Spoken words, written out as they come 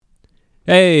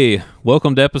Hey,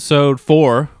 welcome to episode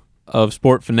 4 of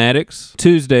Sport Fanatics,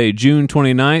 Tuesday, June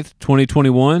 29th,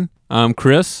 2021. I'm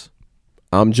Chris.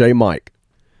 I'm J. Mike.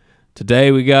 Today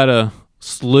we got a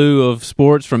slew of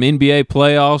sports from NBA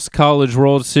playoffs, College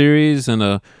World Series, and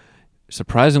a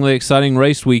surprisingly exciting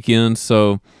race weekend,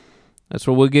 so that's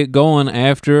where we'll get going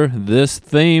after this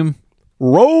theme.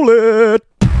 Roll it!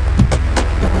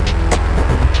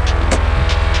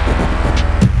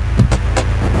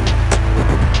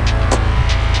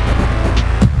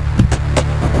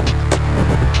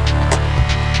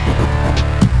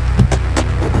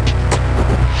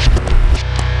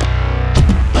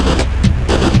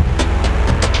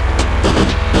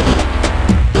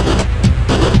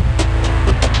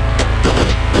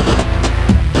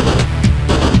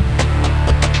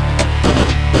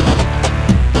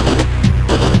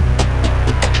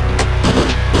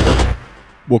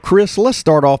 Well, Chris, let's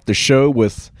start off the show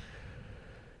with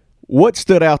what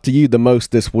stood out to you the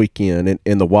most this weekend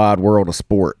in the wide world of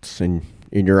sports, in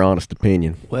your honest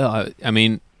opinion. Well, I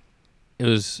mean, it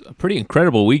was a pretty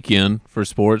incredible weekend for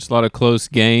sports. A lot of close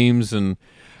games and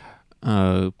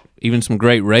even some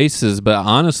great races. But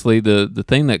honestly, the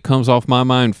thing that comes off my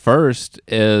mind first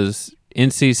is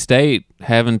NC State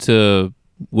having to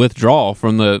withdraw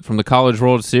from the College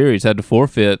World Series, had to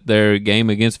forfeit their game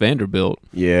against Vanderbilt.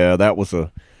 Yeah, that was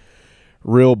a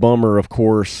real bummer, of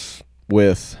course,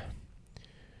 with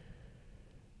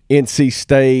NC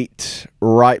State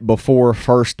right before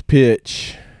first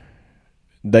pitch.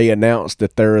 They announced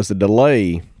that there is a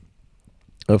delay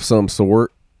of some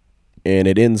sort, and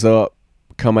it ends up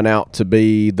coming out to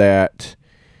be that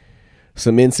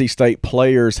some NC State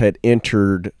players had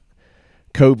entered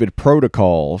COVID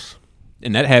protocols.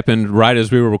 And that happened right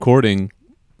as we were recording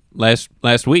last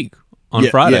week on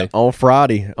Friday. Yeah, on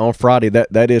Friday.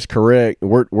 That is correct.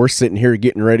 We're sitting here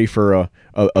getting ready for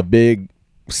a big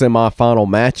semifinal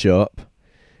matchup,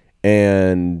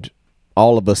 and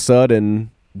all of a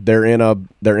sudden they're in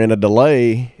a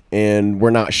delay, and we're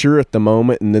not sure at the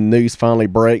moment. And the news finally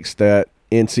breaks that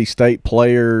NC State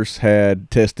players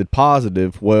had tested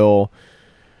positive. Well,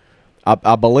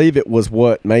 I believe it was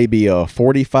maybe a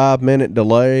 45-minute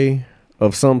delay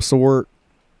of some sort,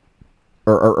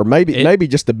 or maybe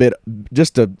just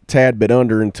a tad bit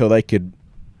under until they could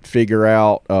figure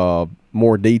out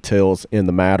more details in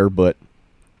the matter. But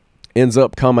ends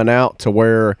up coming out to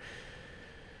where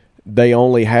they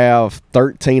only have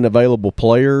 13 available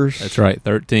players. That's right,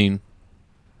 13.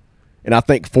 And I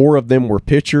think 4 of them were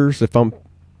pitchers, if I'm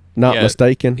not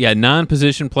mistaken. Yeah, 9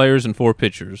 position players and 4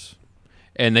 pitchers.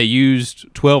 And they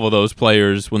used 12 of those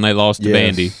players when they lost to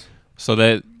Vandy. So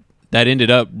that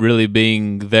ended up really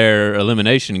being their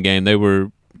elimination game. They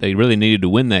really needed to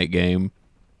win that game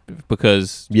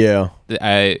because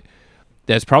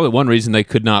that's probably one reason they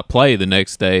could not play the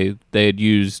next day. They had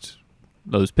used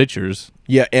those pitchers.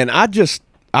 Yeah, and I just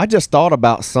thought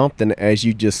about something as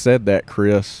you just said that,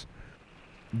 Chris,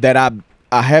 that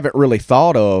I haven't really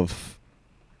thought of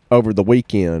over the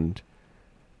weekend.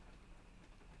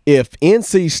 If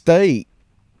NC State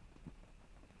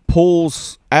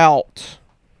pulls out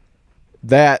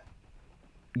that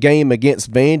game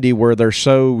against Vandy where they're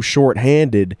so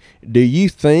shorthanded, do you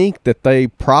think that they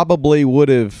probably would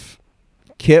have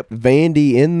kept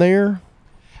Vandy in there?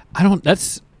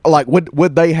 That's like,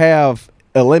 would they have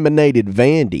eliminated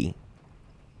Vandy?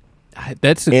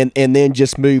 And then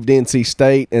just moved NC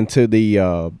State into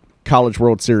the College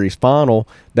World Series final.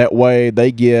 That way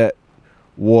they get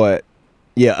a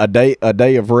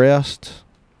day of rest.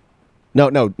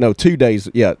 No, 2 days.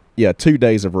 Yeah, 2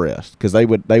 days of rest, because they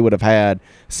would have had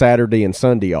Saturday and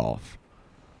Sunday off.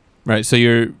 Right. So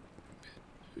you're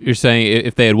saying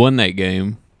if they had won that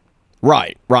game,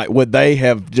 right? Would they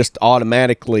have just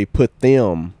automatically put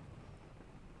them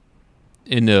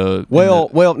in the?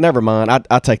 Well, never mind.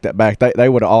 I take that back. They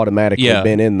would have automatically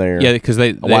been in there. Yeah, because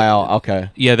they wow. Okay.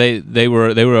 Yeah, they were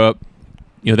up.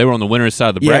 They were on the winner's side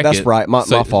of the bracket. Yeah, that's right. My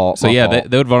fault. So, they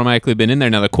would have automatically been in there.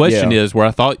 Now, the question is, where I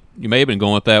thought you may have been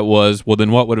going with that was, well, then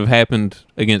what would have happened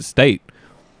against State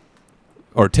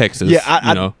or Texas?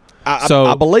 Yeah,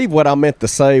 I believe what I meant to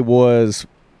say was,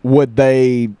 would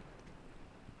they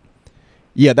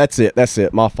 – yeah, that's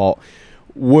it. My fault.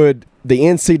 Would the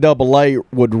NCAA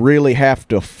would really have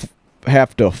to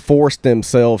force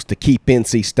themselves to keep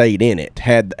NC State in it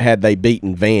had they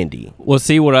beaten Vandy. Well,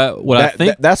 see I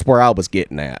think that's where I was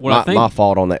getting at. My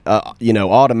fault on that.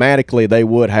 Automatically they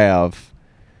would have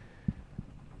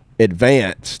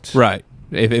advanced. Right.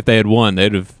 If they had won,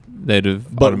 they'd have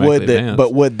automatically advanced.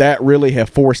 But would that really have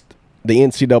forced the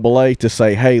NCAA to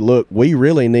say, "Hey, look, we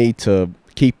really need to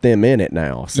keep them in it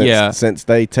now"? Since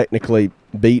they technically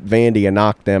beat Vandy and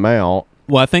knocked them out.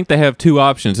 Well, I think they have two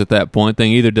options at that point. They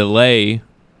can either delay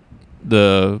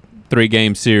the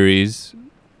 3-game series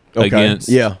against.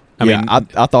 Yeah. I mean, I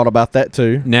thought about that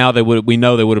too. Now we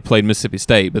know they would have played Mississippi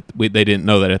State, but they didn't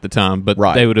know that at the time. But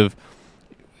they would have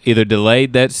either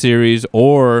delayed that series,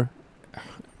 or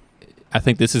I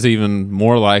think this is even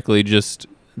more likely, just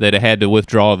that it had to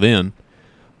withdraw then.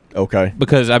 Okay.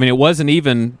 Because I mean, it wasn't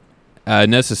even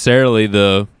necessarily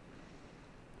the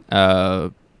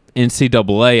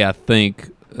NCAA. I think.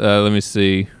 Let me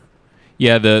see.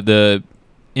 Yeah, the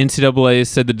NCAA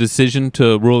said the decision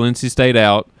to rule NC State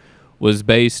out was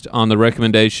based on the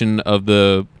recommendation of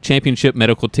the championship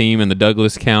medical team and the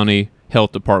Douglas County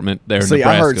Health Department there in Nebraska.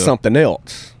 I heard something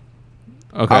else.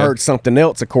 Okay. I heard something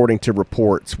else according to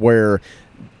reports where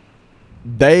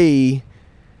they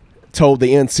told the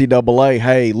NCAA,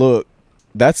 hey, look,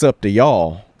 that's up to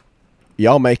y'all.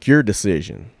 Y'all make your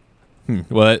decision.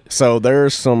 What? So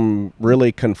there's some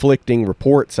really conflicting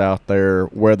reports out there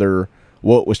whether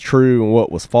what was true and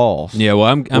what was false. Yeah, well,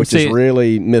 I'm which is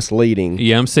really misleading.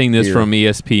 Yeah, I'm seeing this from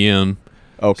ESPN.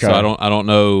 Okay, so I don't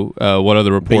know what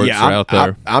other reports are out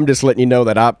there. I'm just letting you know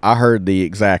that I heard the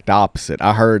exact opposite.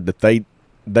 I heard that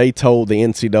they told the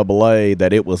NCAA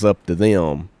that it was up to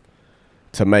them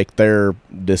to make their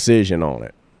decision on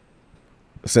it,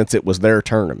 since it was their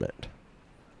tournament.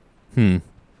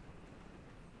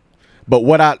 But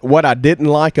what I didn't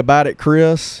like about it,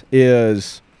 Chris,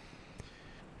 is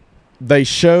they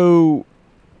show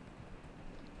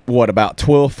about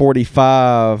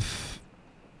 12:45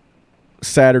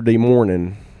 Saturday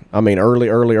morning. I mean,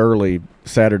 early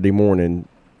Saturday morning.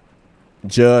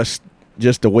 Just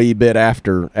a wee bit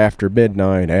after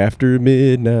midnight. After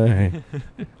midnight.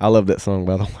 I love that song,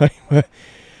 by the way.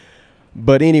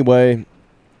 But anyway,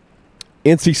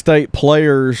 NC State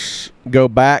players go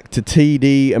back to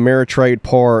TD Ameritrade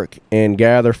Park and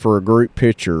gather for a group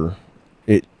picture.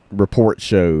 It report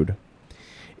showed.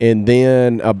 And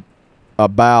then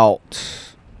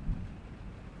about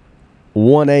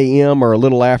 1 a.m. or a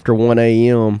little after 1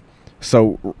 a.m.,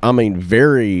 so, I mean,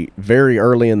 very, very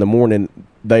early in the morning,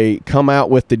 they come out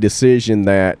with the decision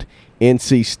that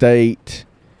NC State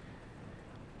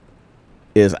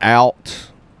is out.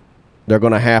 They're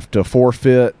going to have to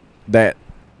forfeit. That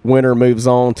winner moves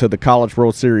on to the College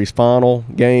World Series final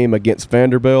game against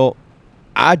Vanderbilt.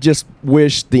 I just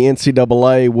wish the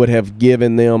NCAA would have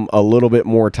given them a little bit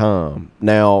more time.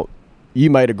 Now, you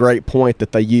made a great point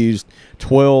that they used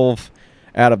 12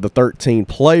 out of the 13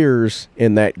 players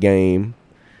in that game,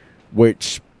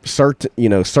 which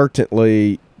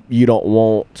certainly you don't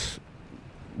want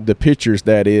the pitchers,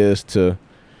 that is, to,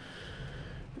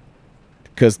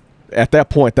 because at that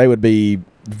point they would be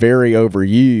very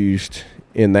overused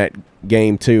in that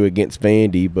game too against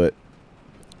Vandy. But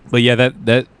yeah,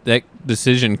 that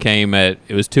decision came it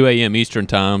was 2 a.m. Eastern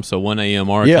time, so 1 a.m.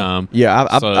 our time. Yeah,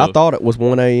 I thought it was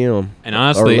 1 a.m. And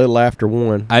honestly, or a little after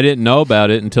 1. I didn't know about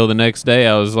it until the next day.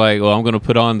 I was like, well, I'm going to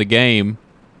put on the game.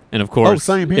 And, of course,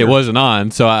 it wasn't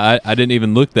on, so I didn't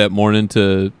even look that morning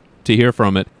to hear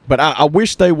from it. But I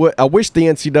wish they would. I wish the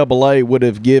NCAA would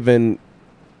have given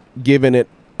it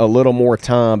a little more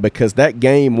time, because that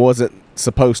game wasn't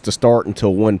supposed to start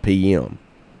until 1 p.m.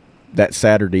 that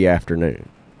Saturday afternoon.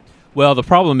 Well, the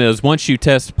problem is once you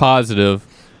test positive,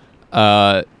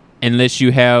 unless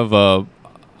you have a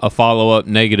follow-up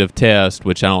negative test,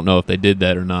 which I don't know if they did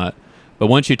that or not, but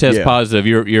once you test positive,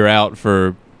 you're out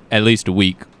for at least a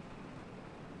week.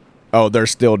 Oh, they're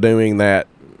still doing that.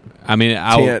 I mean,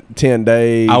 10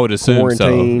 day. I would assume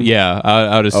quarantine. so. Yeah,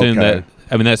 I would assume that.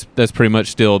 I mean, that's pretty much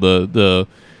still the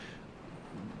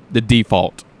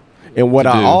default. And what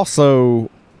I also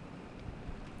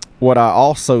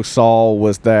saw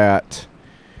was that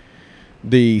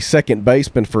the second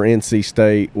baseman for NC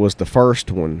State was the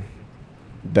first one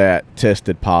that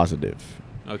tested positive.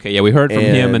 Okay, yeah, we heard from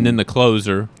him, and then the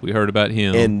closer, we heard about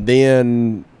him. And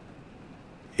then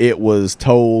it was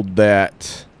told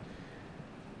that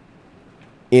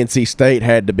NC State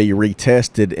had to be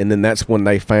retested, and then that's when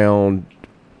they found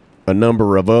a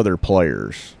number of other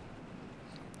players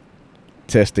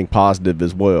testing positive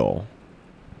as well.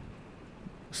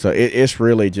 So it's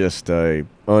really just a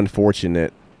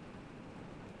unfortunate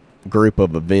group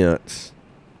of events,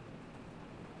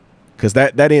 because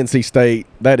that NC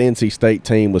State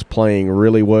team was playing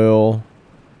really well.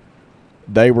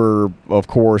 They were, of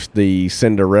course, the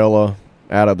Cinderella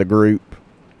out of the group.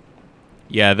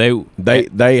 Yeah,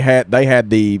 they had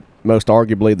the most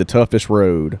arguably the toughest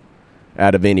road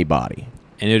out of anybody.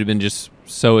 And it would have been just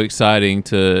so exciting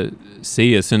to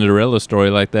see a Cinderella story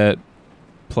like that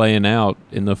playing out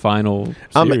in the final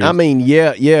series. I mean,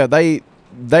 yeah,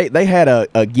 they had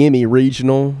a gimme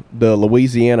regional, the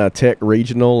Louisiana Tech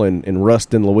regional in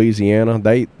Ruston, Louisiana.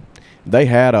 They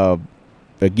had a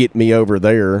get me over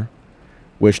there,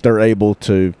 which they're able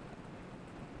to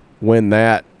win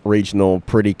that regional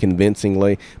pretty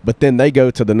convincingly. But then they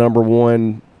go to the number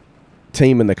one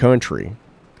team in the country,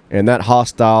 and that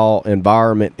hostile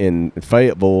environment in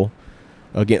Fayetteville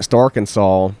against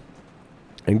Arkansas,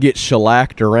 and get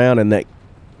shellacked around in that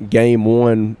game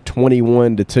one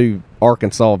 21-2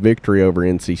 Arkansas victory over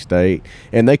NC State.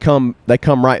 And they come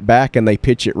right back and they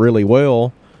pitch it really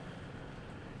well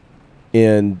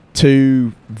in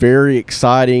two very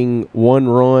exciting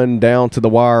one-run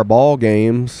down-to-the-wire ball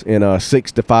games, in a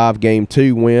 6-5 Game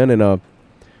 2 win and a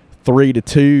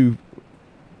 3-2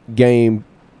 Game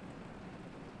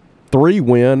 3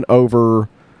 win over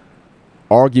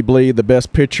arguably the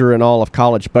best pitcher in all of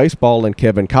college baseball in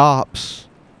Kevin Kopps,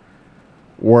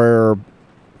 where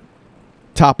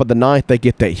top of the ninth they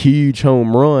get that huge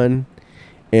home run,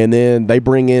 and then they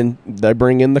bring in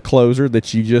the closer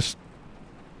that you just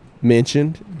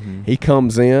mentioned. Mm-hmm. He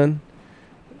comes in,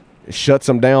 shuts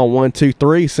them down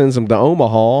 1-2-3, sends them to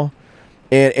Omaha,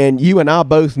 and you and I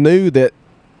both knew that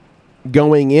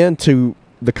going into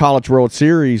the College World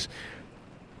Series,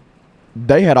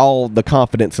 they had all the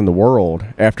confidence in the world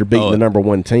after beating the number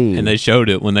one team, and they showed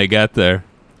it when they got there.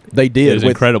 They did. It was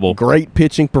incredible. Great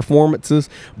pitching performances,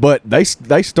 but they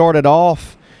started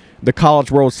off the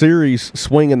College World Series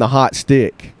swinging the hot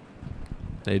stick.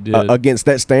 They did against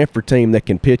that Stanford team that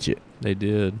can pitch it. They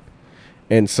did.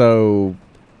 And so,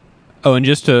 and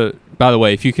just to, by the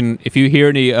way, if you hear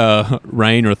any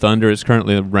rain or thunder, it's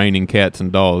currently raining cats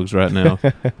and dogs right now.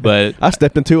 But I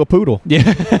stepped into a poodle.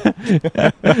 Yeah,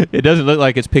 it doesn't look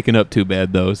like it's picking up too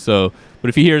bad though. So, but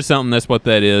if you hear something, that's what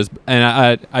that is.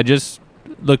 And I just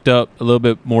looked up a little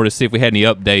bit more to see if we had any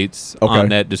updates on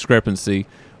that discrepancy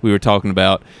we were talking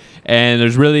about, and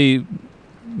there's really.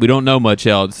 We don't know much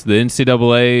else. The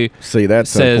NCAA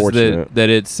says that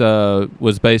it's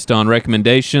was based on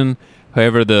recommendation.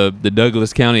 However, the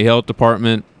Douglas County Health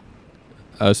Department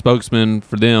spokesman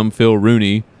for them, Phil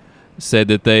Rooney, said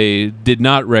that they did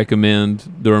not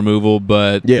recommend the removal,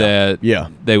 but that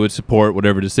they would support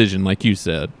whatever decision, like you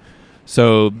said.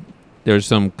 So there's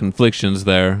some conflictions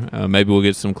there. Maybe we'll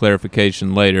get some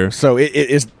clarification later. So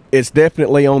it's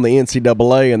definitely on the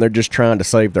NCAA, and they're just trying to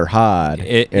save their hide,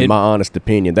 in my honest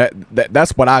opinion.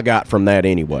 That's what I got from that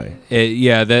anyway.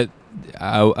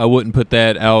 I wouldn't put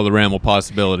that out of the realm of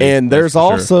possibility. And there's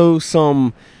also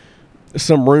some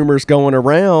rumors going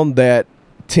around that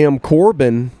Tim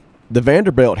Corbin, the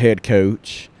Vanderbilt head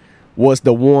coach, was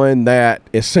the one that,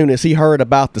 as soon as he heard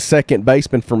about the second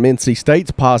baseman from NC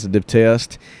State's positive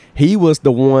test, he was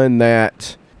the one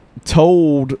that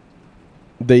told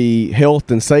the health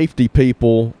and safety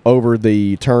people over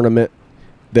the tournament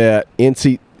that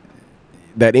NC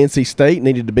State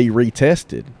needed to be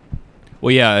retested.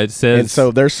 Well, yeah, it says. And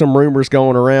so there's some rumors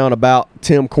going around about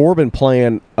Tim Corbin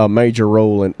playing a major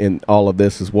role in all of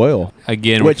this as well.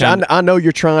 Again, which I know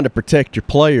you're trying to protect your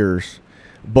players,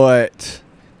 but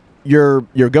you're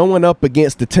going up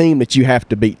against a team that you have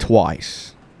to beat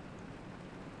twice.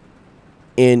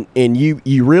 And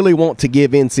you really want to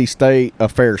give NC State a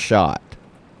fair shot.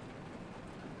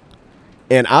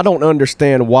 And I don't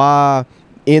understand why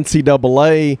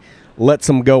NCAA lets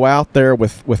them go out there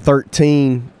with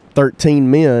 13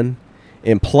 men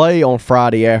and play on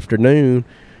Friday afternoon,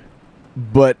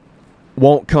 but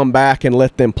won't come back and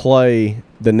let them play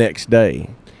the next day.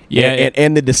 Yeah,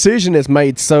 and the decision is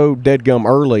made so deadgum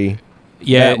early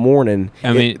that morning.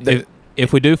 I mean,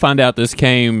 if we do find out this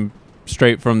came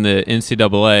straight from the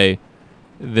NCAA,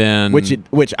 then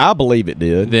which I believe it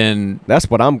did, then that's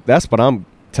what I'm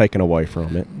taken away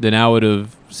from it. Then I would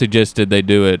have suggested they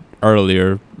do it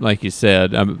earlier, like you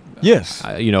said. Yes.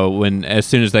 When as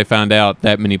soon as they found out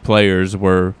that many players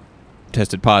were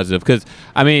tested positive, because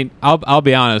I mean, I'll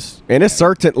be honest, and it's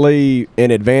certainly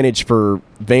an advantage for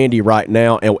Vandy right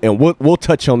now, and we'll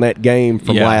touch on that game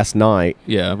from last night.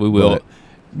 Yeah, we will.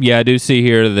 But I do see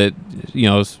here that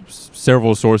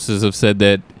several sources have said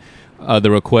that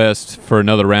the request for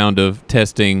another round of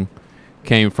testing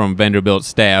came from Vanderbilt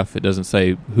staff. It doesn't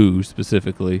say who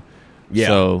specifically.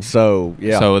 Yeah. So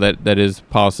that is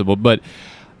possible. But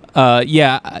very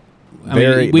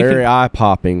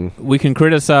eye-popping. We can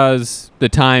criticize the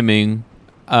timing,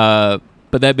 but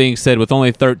that being said, with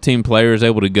only 13 players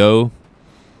able to go,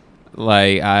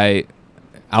 like I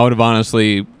would have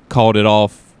honestly called it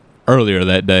off earlier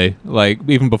that day. Like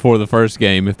even before the first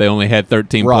game, if they only had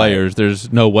 13 players,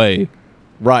 there's no way.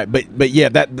 Right, but yeah,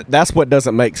 that's what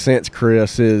doesn't make sense,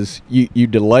 Chris, is you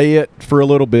delay it for a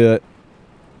little bit.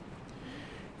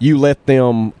 You let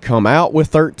them come out with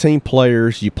 13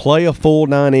 players. You play a full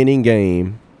 9-inning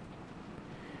game.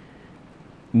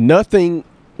 Nothing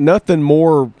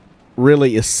more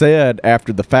really is said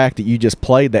after the fact that you just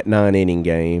played that 9-inning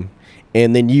game,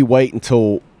 and then you wait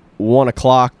until 1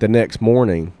 o'clock the next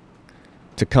morning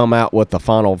to come out with the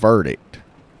final verdict.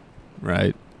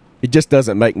 Right. It just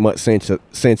doesn't make much sense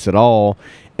at all.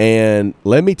 And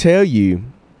let me tell you,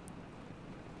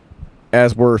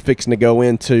 as we're fixing to go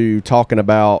into talking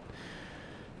about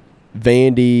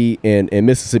Vandy and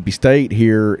Mississippi State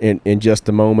here in just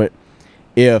a moment,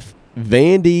 if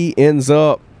Vandy ends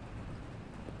up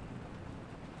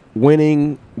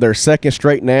winning their second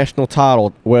straight national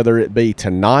title, whether it be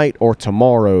tonight or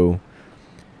tomorrow,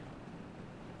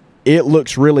 it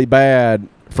looks really bad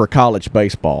for college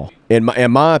baseball. In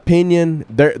my opinion,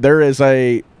 there is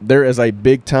a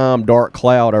big time dark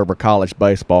cloud over college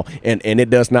baseball, and it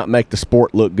does not make the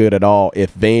sport look good at all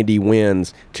if Vandy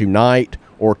wins tonight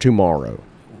or tomorrow.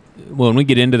 Well, when we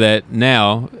get into that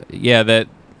now, yeah, that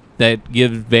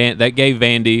gave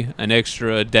Vandy an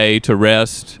extra day to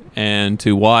rest and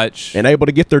to watch, and able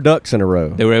to get their ducks in a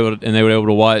row. They were able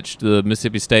to watch the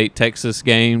Mississippi State Texas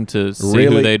game to see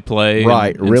who they'd play.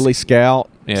 Right, and really scout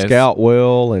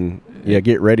well, and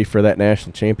get ready for that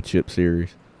national championship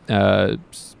series.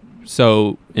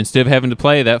 So instead of having to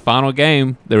play that final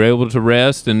game, they were able to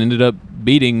rest and ended up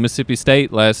beating Mississippi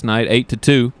State last night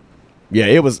 8-2. Yeah,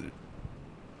 it was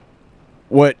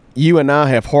what you and I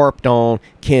have harped on.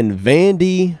 Can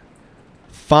Vandy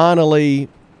finally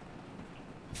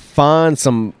find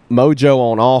some mojo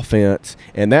on offense?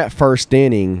 And that first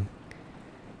inning,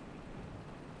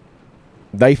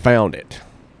 they found it.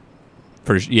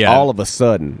 All of a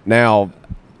sudden. Now,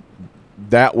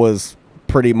 that was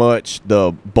pretty much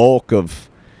the bulk of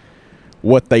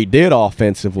what they did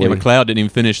offensively. Yeah, McLeod didn't even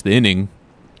finish the inning.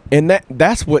 And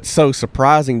that's what's so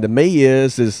surprising to me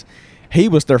is he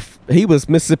was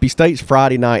Mississippi State's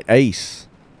Friday night ace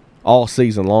all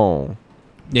season long.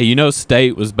 Yeah,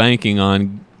 State was banking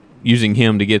on using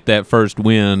him to get that first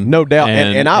win. No doubt.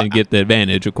 And get the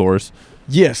advantage, of course.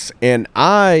 Yes, and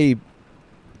I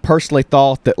personally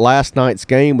thought that last night's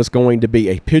game was going to be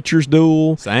a pitcher's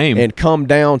duel. Same. And come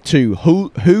down to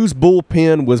whose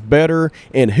bullpen was better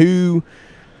and who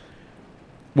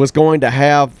was going to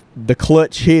have the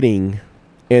clutch hitting.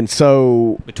 And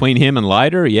so between him and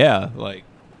Leiter,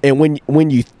 and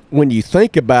when you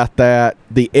think about that,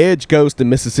 the edge goes to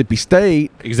Mississippi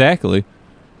State. Exactly.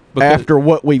 After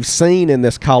what we've seen in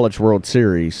this College World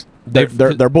Series, their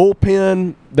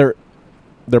bullpen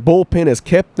has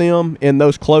kept them in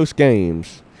those close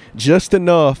games just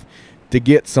enough to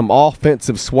get some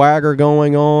offensive swagger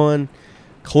going on,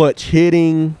 clutch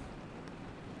hitting.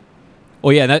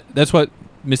 Well, yeah, that's what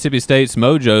Mississippi State's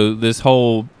mojo this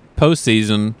whole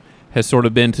postseason has sort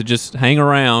of been, to just hang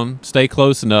around, stay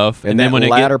close enough, and then when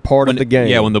part of the game,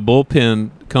 yeah, when the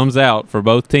bullpen comes out for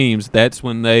both teams, that's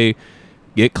when they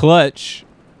get clutch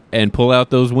and pull out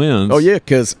those wins. Oh yeah,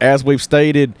 because as we've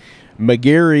stated,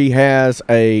 McGarry has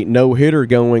a no-hitter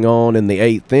going on in the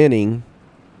 8th inning.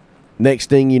 Next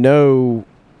thing you know,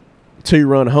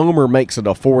 2-run homer makes it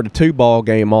a 4-2 ball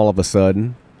game all of a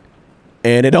sudden,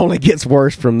 and it only gets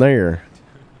worse from there.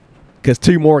 Because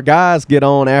 2 more guys get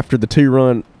on after the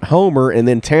 2-run homer, and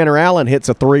then Tanner Allen hits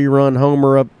a 3-run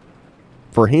homer up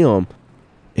for him,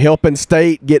 helping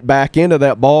State get back into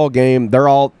that ball game. They're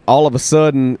all of a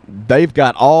sudden, they've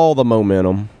got all the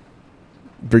momentum.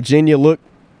 Virginia looked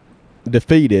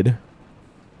defeated,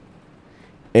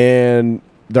 and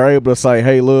they're able to say,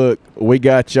 hey, look, we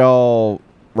got y'all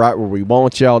right where we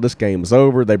want y'all. This game is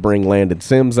over. They bring Landon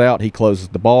Sims out. He closes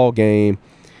the ball game,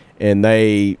 and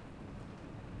they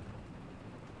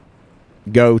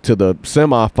go to the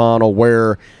semifinal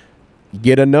where you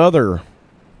get another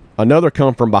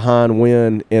come from behind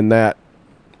win in that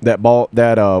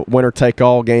winner take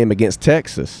all game against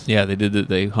Texas. Yeah, they did that.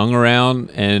 They hung around,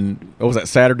 and what was that,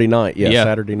 Saturday night? Yeah,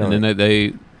 Saturday night. And then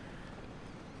they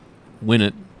win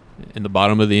it in the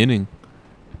bottom of the inning.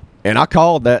 And I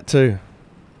called that too.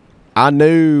 I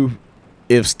knew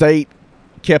if State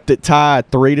kept it tied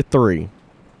 3-3,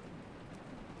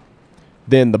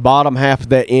 then the bottom half of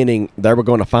that inning, they were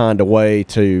going to find a way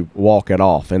to walk it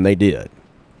off, and they did.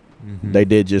 Mm-hmm. They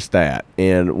did just that.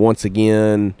 And once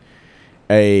again,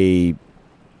 a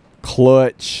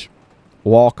clutch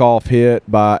walk-off hit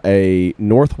by a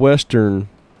Northwest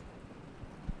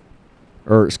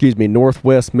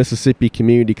Mississippi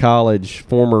Community College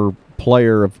former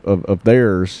player of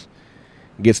theirs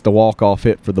gets the walk-off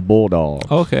hit for the Bulldogs.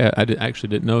 Okay, I actually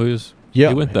didn't know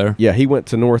he went there. Yeah, he went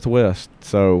to Northwest.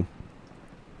 So,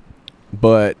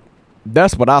 but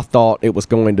that's what I thought it was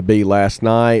going to be last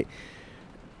night.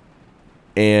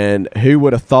 And who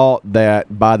would have thought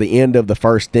that by the end of the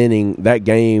first inning, that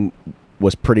game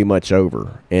was pretty much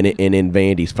over and in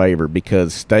Vandy's favor,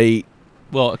 because State.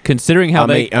 Well, considering how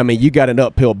I mean, you got an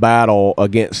uphill battle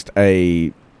against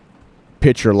a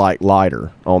pitcher like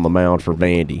Leiter on the mound for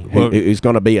Vandy, who's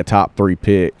going to be a top 3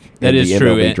 pick. That is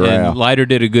true, and Leiter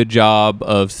did a good job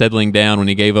of settling down when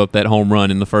he gave up that home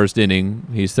run in the first inning.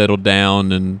 He settled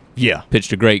down and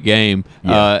pitched a great game.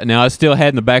 Yeah. Now, I still had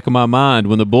in the back of my mind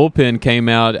when the bullpen came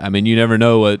out, I mean, you never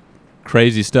know what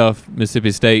crazy stuff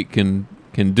Mississippi State can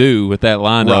do with that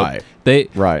lineup.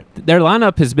 Right. Their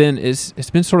lineup has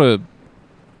been sort of,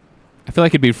 I feel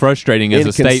like it'd be frustrating as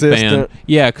a State fan.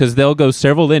 Yeah, because they'll go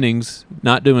several innings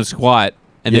not doing squat,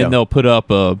 and then they'll put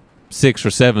up a 6 or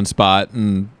 7 spot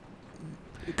and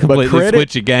completely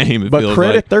switch a game. But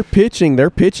credit their pitching.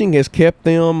 Their pitching has kept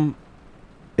them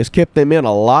in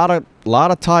a lot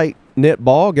of tight knit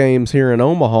ball games here in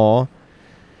Omaha.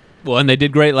 Well, and they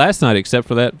did great last night, except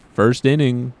for that first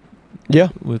inning. Yeah,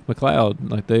 with McLeod,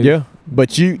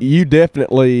 but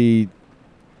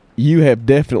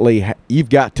you've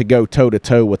got to go toe to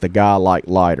toe with a guy like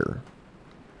Leiter,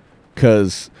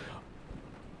 because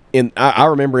I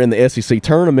remember in the SEC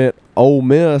tournament, Ole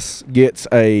Miss gets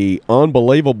a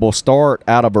unbelievable start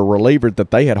out of a reliever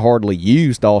that they had hardly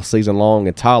used all season long,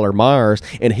 in Tyler Myers,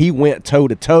 and he went toe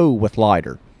to toe with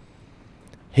Leiter.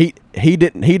 He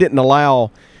didn't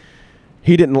allow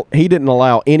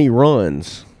any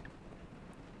runs.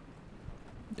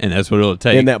 And that's what it'll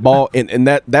take in that ball, and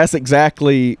that's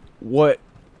exactly what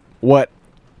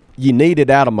you needed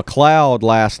out of McLeod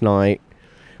last night.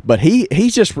 But he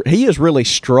has really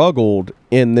struggled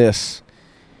in this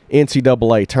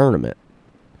NCAA tournament.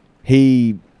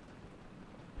 He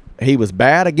was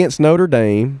bad against Notre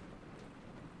Dame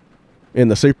in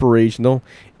the Super Regional,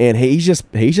 and he's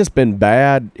just been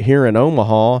bad here in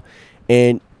Omaha.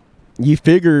 And you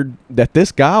figured that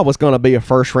this guy was going to be a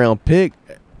first-round pick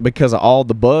because of all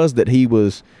the buzz that he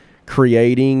was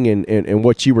creating and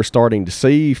what you were starting to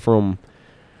see from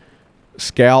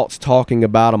scouts talking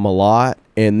about him a lot.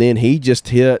 And then he just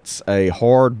hits a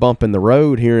hard bump in the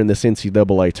road here in this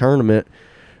NCAA tournament,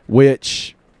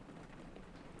 which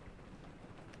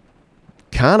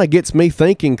kind of gets me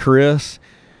thinking, Chris,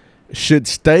 should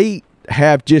State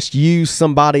have just used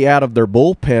somebody out of their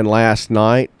bullpen last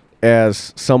night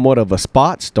as somewhat of a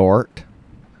spot start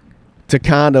to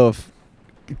kind of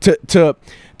to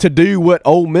do what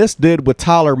Ole Miss did with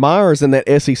Tyler Myers in that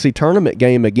SEC tournament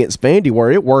game against Vandy, where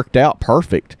it worked out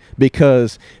perfect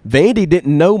because Vandy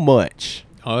didn't know much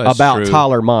about true.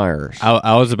 Tyler Myers.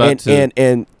 I was about to.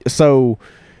 And so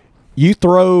you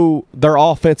throw their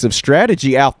offensive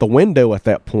strategy out the window at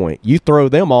that point. You throw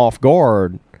them off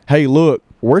guard. Hey, look,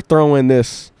 we're throwing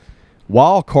this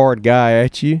wild card guy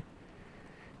at you,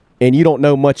 and you don't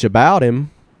know much about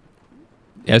him.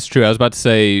 That's true. I was about to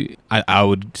say I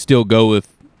would still go with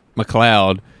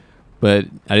McLeod, but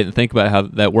I didn't think about how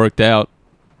that worked out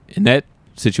in that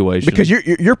situation. Because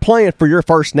you're playing for your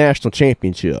first national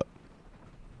championship.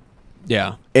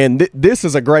 Yeah. And this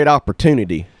is a great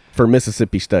opportunity for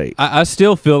Mississippi State. I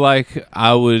still feel like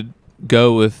I would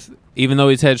go with, even though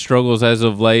he's had struggles as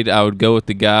of late, I would go with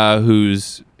the guy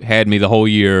who's had me the whole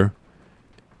year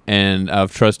and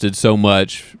I've trusted so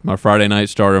much, my Friday night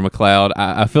starter, McLeod.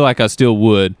 I feel like I still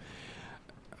would.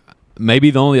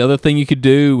 Maybe the only other thing you could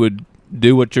do would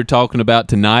do what you're talking about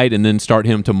tonight and then start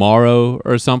him tomorrow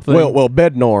or something. Well,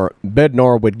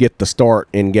 Bednar would get the start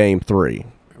in Game 3.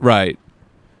 Right.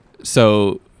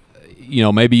 So,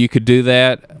 maybe you could do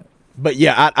that. But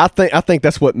yeah, I think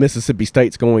that's what Mississippi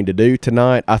State's going to do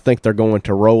tonight. I think they're going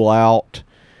to roll out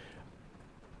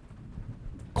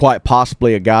quite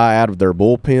possibly a guy out of their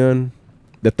bullpen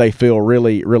that they feel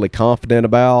really, really confident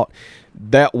about.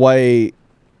 That way,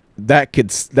 that can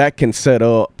set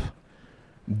up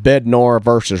Bednar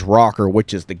versus Rocker,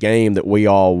 which is the game that we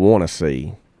all want to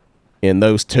see. And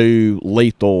those two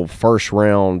lethal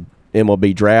first-round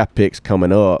MLB draft picks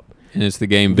coming up. And it's the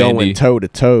game going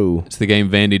toe-to-toe. It's the game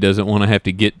Vandy doesn't want to have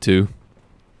to get to.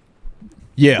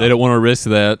 Yeah. They don't want to risk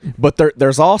that. But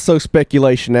there's also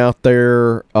speculation out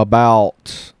there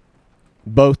about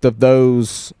both of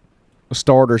those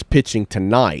starters pitching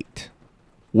tonight,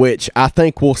 which I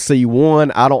think we'll see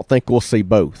one. I don't think we'll see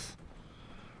both.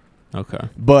 Okay.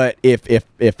 But if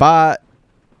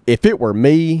it were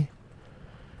me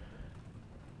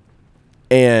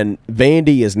and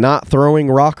Vandy is not throwing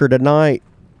Rocker tonight,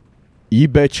 you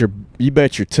bet your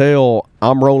tail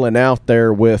I'm rolling out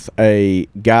there with a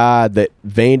guy that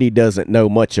Vandy doesn't know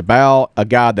much about, a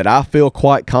guy that I feel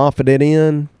quite confident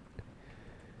in,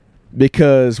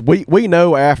 because we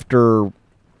know after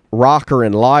Rocker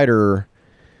and Leiter,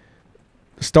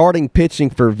 starting pitching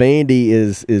for Vandy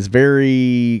is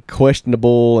very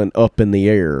questionable and up in the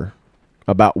air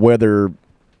about whether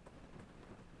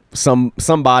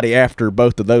somebody after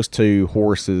both of those two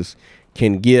horses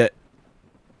can get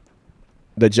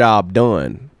the job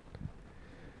done.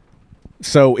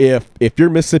 So if you're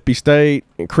Mississippi State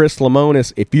and Chris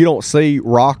Lemonis, if you don't see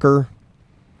Rocker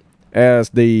as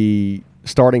the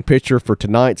starting pitcher for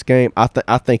tonight's game, I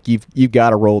think you've got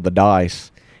to roll the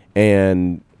dice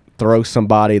and throw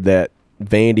somebody that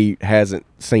Vandy hasn't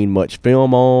seen much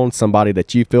film on, somebody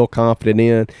that you feel confident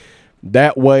in.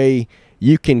 That way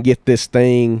you can get this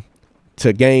thing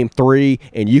to game 3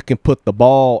 and you can put the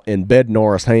ball in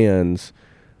Bednar's hands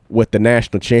with the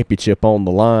national championship on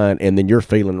the line, and then you're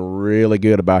feeling really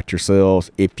good about yourselves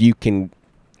if you can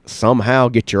somehow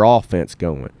get your offense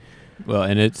going. Well,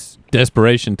 and it's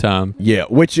desperation time. Yeah,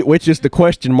 which is the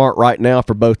question mark right now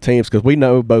for both teams, because we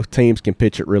know both teams can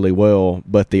pitch it really well,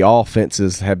 but the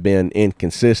offenses have been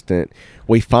inconsistent.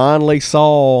 We finally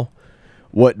saw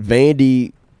what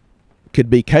Vandy could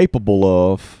be capable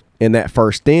of in that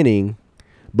first inning,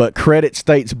 but credit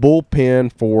State's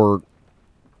bullpen for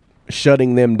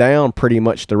shutting them down pretty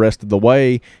much the rest of the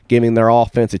way, giving their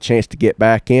offense a chance to get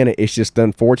back in it. It's just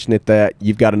unfortunate that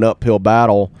you've got an uphill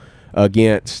battle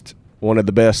against one of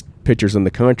the best pitchers in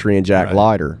the country in Jack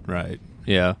Leiter. Right.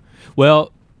 Yeah.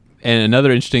 Well, and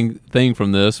another interesting thing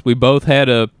from this, we both had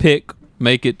a pick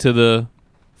make it to the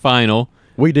final.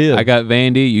 We did. I got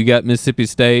Vandy. You got Mississippi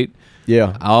State.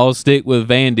 Yeah. I'll stick with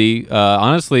Vandy.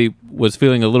 Honestly, was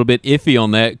feeling a little bit iffy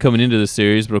on that coming into the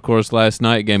series, but of course last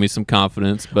night gave me some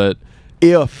confidence. But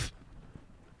if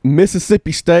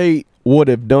Mississippi State would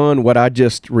have done what I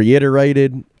just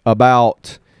reiterated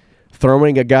about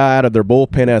throwing a guy out of their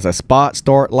bullpen as a spot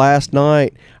start last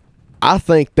night, I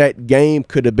think that game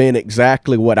could have been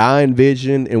exactly what I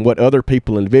envisioned and what other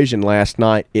people envisioned last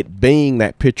night, it being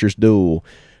that pitcher's duel,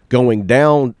 going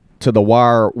down to the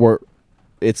wire where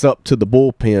it's up to the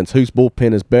bullpens, whose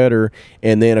bullpen is better,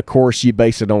 and then, of course, you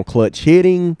base it on clutch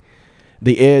hitting.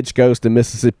 The edge goes to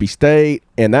Mississippi State,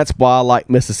 and that's why I like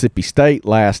Mississippi State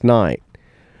last night.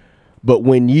 But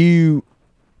when you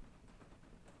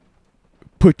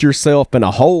put yourself in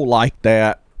a hole like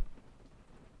that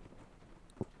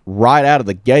right out of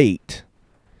the gate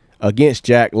against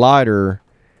Jack Leiter,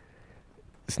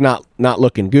 it's not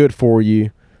looking good for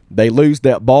you. They lose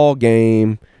that ball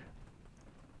game,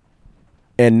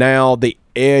 and now the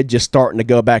edge is starting to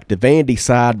go back to Vandy's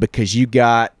side because you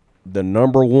got the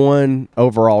number 1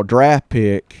 overall draft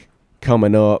pick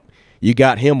coming up. You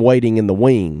got him waiting in the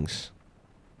wings.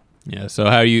 Yeah. So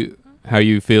how are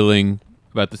you feeling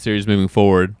about the series moving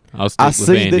forward? I'll stick with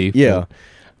Vandy.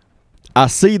 I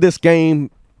see this game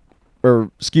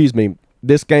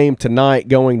tonight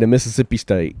going to Mississippi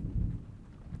State.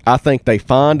 I think they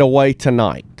find a way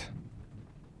tonight.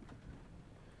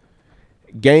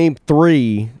 Game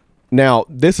 3. Now,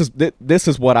 this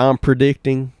is what I'm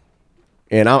predicting,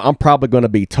 and I'm probably going to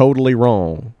be totally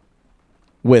wrong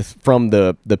from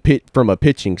a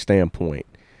pitching standpoint.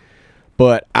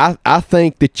 But I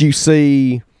think that you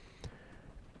see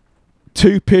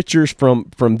 2 pitchers from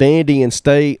Vandy and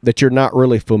State that you're not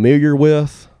really familiar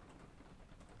with.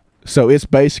 So it's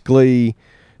going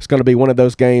to be one of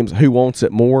those games, who wants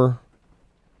it more?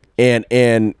 And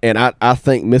I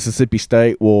think Mississippi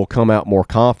State will come out more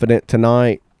confident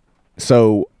tonight.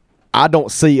 So I don't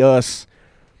see us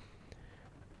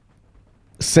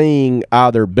seeing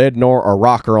either Bednar or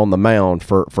Rocker on the mound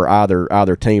for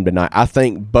either team tonight. I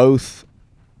think both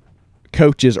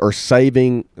coaches are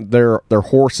saving their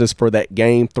horses for that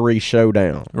game 3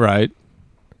 showdown. Right.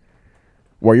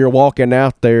 Where you're walking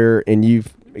out there and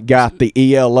you've got the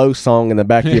ELO song in the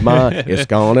back of your mind. It's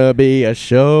gonna be a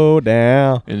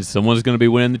showdown, and someone's gonna be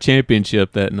winning the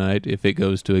championship that night if it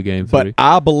goes to a game 3. But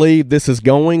I believe this is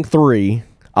going 3.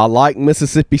 I like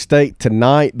Mississippi State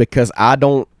tonight because I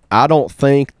don't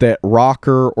think that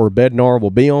Rocker or Bednar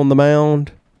will be on the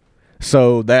mound,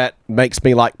 so that makes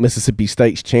me like Mississippi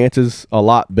State's chances a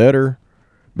lot better,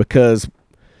 because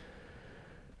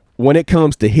when it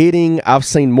comes to hitting, I've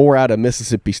seen more out of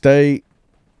Mississippi State.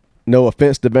 No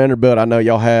offense to Vanderbilt. I know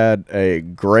y'all had a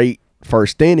great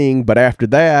first inning, but after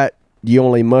that, you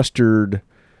only mustered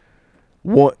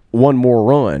one more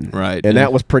run. Right. And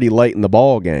that was pretty late in the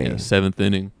ball game. Yeah, 7th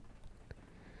inning.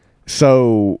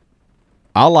 So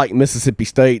I like Mississippi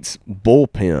State's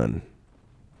bullpen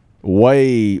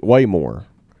way more.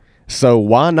 So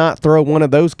why not throw one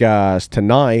of those guys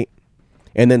tonight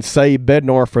and then save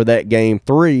Bednar for that game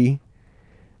 3?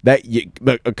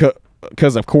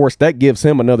 Because, of course, that gives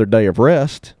him another day of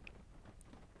rest.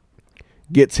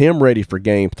 gets him ready for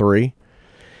Game 3.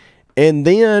 And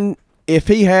then if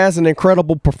he has an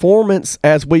incredible performance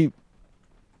as we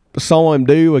saw him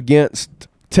do against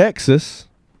Texas,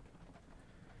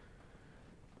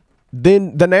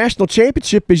 then the national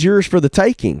championship is yours for the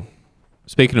taking.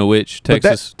 Speaking of which,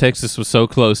 Texas was so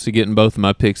close to getting both of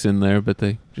my picks in there, but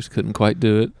they just couldn't quite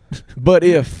do it. But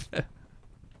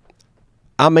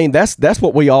that's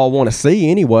what we all want to see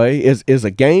anyway, is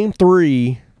a Game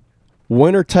 3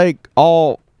 winner takes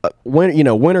home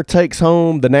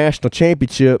the national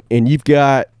championship, and you've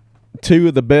got two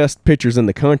of the best pitchers in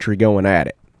the country going at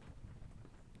it.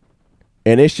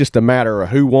 And it's just a matter of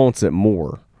who wants it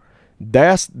more.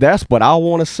 That's what I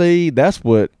want to see. That's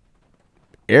what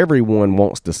everyone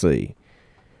wants to see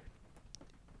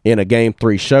in a Game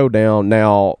 3 showdown.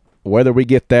 Now, whether we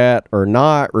get that or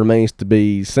not remains to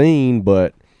be seen.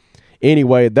 But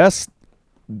anyway, that's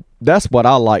what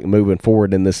I like moving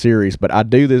forward in this series. But I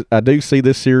do see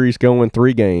this series going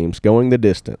 3 games, going the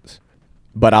distance.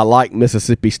 But I like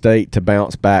Mississippi State to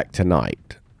bounce back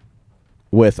tonight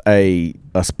with a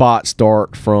spot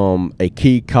start from a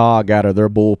key cog out of their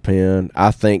bullpen.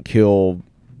 I think he'll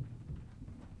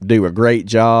do a great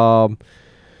job.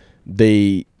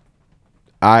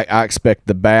 I expect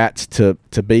the bats to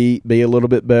be a little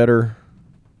bit better.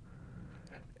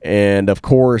 And, of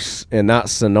course, in that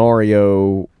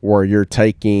scenario where you're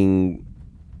taking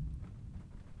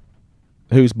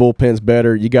whose bullpen's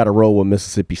better, you got to roll with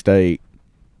Mississippi State.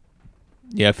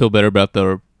 Yeah, I feel better about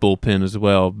their bullpen as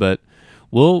well. But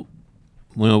we'll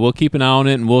keep an eye on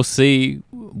it, and we'll see.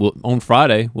 On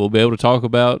Friday, we'll be able to talk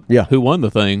about who won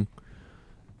the thing.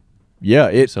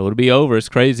 Yeah, so it'll be over. It's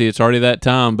crazy. It's already that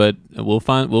time, but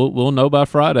we'll know by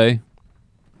Friday.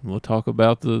 We'll talk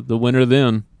about the winner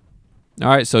then. All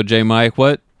right, so J. Mike,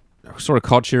 what sort of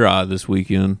caught your eye this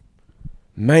weekend?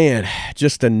 Man,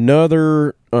 just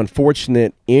another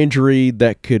unfortunate injury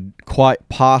that could quite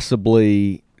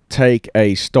possibly take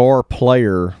a star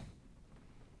player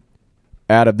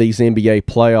out of these NBA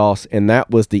playoffs, and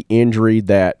that was the injury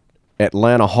that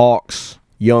Atlanta Hawks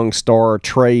young star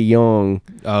Trae Young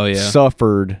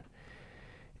suffered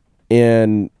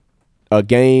in a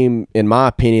game, in my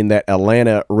opinion, that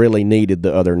Atlanta really needed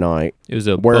the other night. It was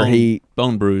a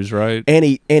bone bruise, right? And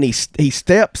he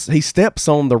steps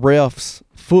on the ref's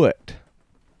foot,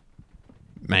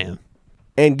 man,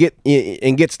 and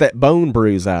gets that bone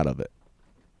bruise out of it.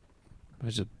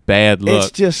 It's a bad look.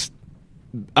 It's just,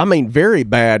 very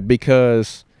bad,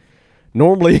 because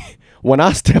normally when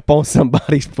I step on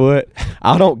somebody's foot,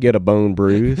 I don't get a bone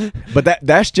bruise. But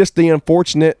that's just the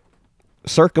unfortunate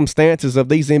circumstances of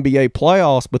these NBA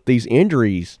playoffs with these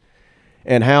injuries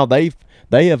and how they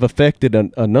have affected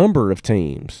a number of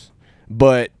teams.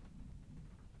 But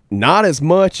not as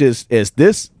much as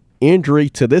this injury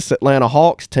to this Atlanta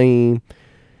Hawks team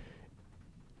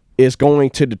is going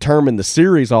to determine the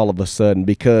series all of a sudden,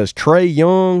 because Trae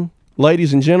Young,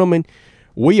 ladies and gentlemen,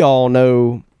 we all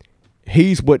know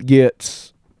he's what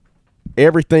gets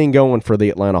everything going for the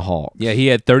Atlanta Hawks. Yeah, he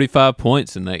had 35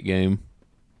 points in that game.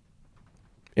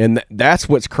 And that's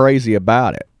what's crazy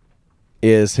about it,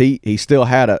 is he still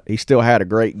had a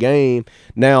great game.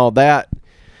 Now that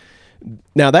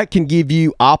can give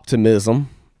you optimism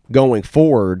going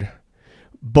forward,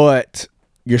 but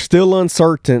you're still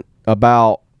uncertain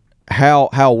about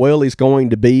how well he's going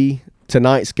to be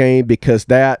tonight's game, because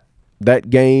that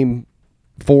game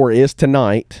 4 is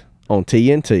tonight on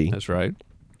TNT. That's right.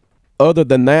 Other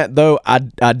than that, though, I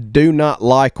do not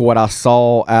like what I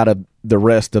saw out of the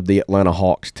rest of the Atlanta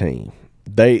Hawks team.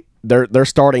 They're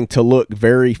starting to look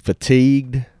very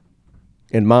fatigued,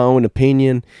 in my own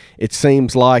opinion. It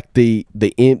seems like the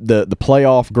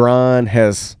playoff grind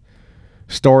has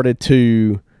started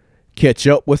to catch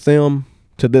up with them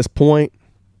to this point.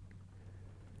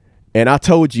 And I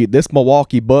told you, this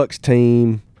Milwaukee Bucks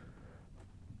team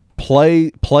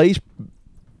plays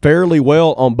fairly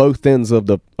well on both ends of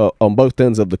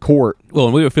the court. Well,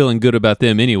 and we were feeling good about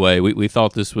them anyway. We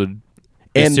thought this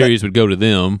series would go to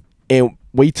them. And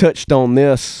we touched on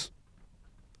this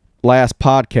last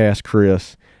podcast,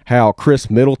 Chris, how Chris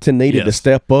Middleton needed to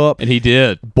step up, and he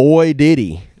did. Boy, did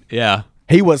he! Yeah,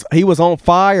 he was on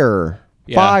fire,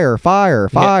 fire.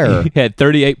 He had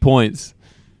 38 points.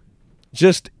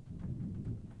 Just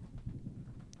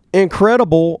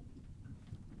incredible.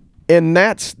 And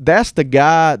that's the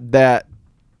guy that,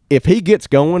 if he gets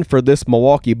going for this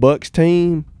Milwaukee Bucks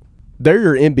team, they're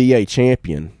your NBA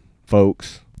champion,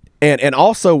 folks. And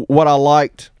also what I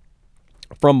liked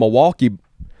from Milwaukee,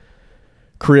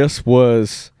 Chris,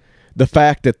 was the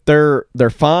fact that they're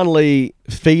finally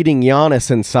feeding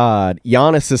Giannis inside.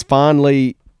 Giannis is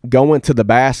finally going to the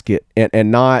basket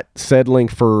and not settling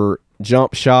for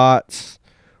jump shots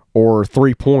or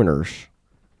 3-pointers,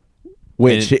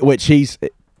 which he's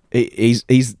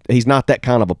not that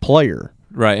kind of a player.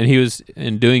 Right, and he was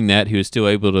in doing that. He was still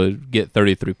able to get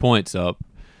 33 points up.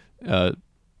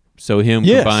 So him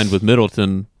combined with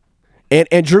Middleton. And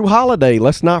Jrue Holiday,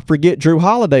 let's not forget Jrue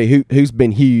Holiday, who's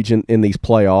been huge in these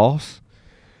playoffs.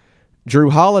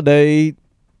 Jrue Holiday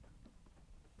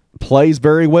plays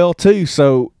very well too.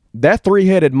 So that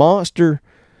three-headed monster,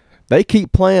 they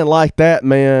keep playing like that,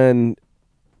 man.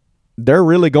 They're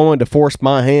really going to force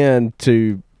my hand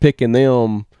to picking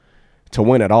them to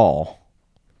win it all.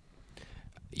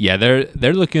 Yeah,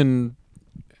 they're looking.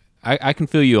 I can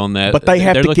feel you on that. But they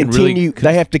have they're to continue. Really,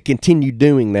 they have to continue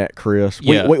doing that, Chris.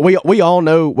 Yeah. We all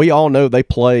know. We all know they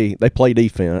play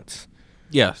defense.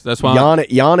 Yes, that's why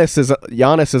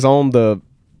Giannis is on the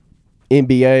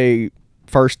NBA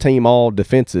first team all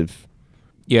defensive.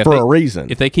 Yeah, for a reason.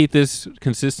 If they keep this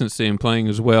consistency and playing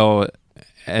as well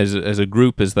as a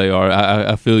group as they are,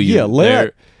 I feel you. Yeah,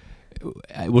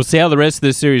 we'll see how the rest of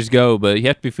this series go, but you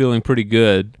have to be feeling pretty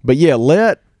good. But yeah,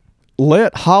 let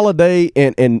Holiday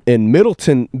and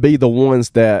Middleton be the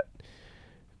ones that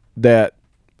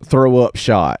throw up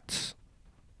shots,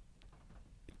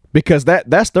 because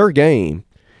that's their game.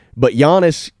 But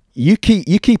Giannis, you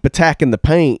keep attacking the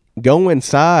paint. Go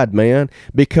inside, man,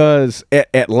 because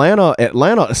Atlanta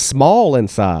is small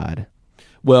inside.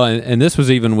 Well, and this was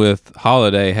even with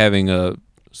Holiday having a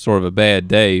sort of a bad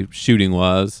day shooting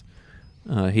wise.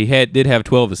 He did have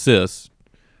 12 assists.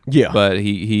 Yeah, but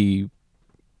he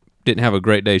didn't have a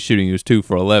great day shooting. He was 2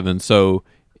 for 11. So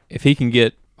if he can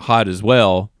get hot as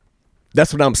well,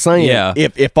 that's what I'm saying. Yeah.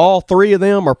 If all three of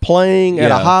them are playing at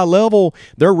a high level,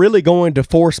 they're really going to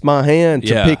force my hand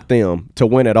to pick them to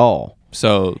win it all.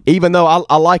 So even though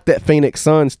I like that Phoenix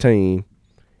Suns team,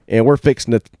 and we're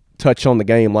fixing to touch on the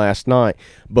game last night,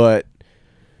 but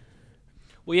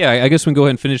well, yeah, I guess we can go ahead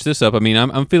and finish this up. I mean,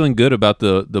 I'm feeling good about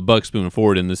the Bucks moving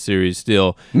forward in this series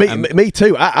still. Me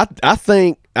too. I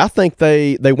think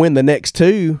they win the next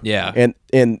two. Yeah,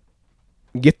 and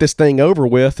get this thing over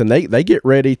with, and they get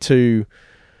ready to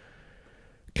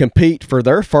compete for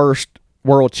their first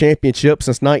world championship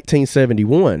since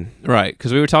 1971. Right,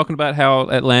 because we were talking about how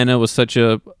Atlanta was such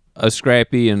a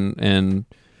scrappy and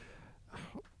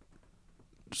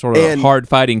sort of a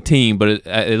hard-fighting team, but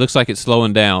it looks like it's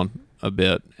slowing down a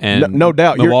bit. And no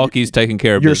doubt, Milwaukee's taking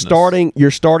care of business. You're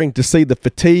starting to see the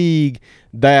fatigue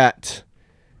that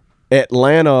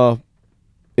Atlanta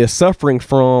is suffering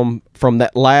from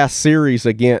that last series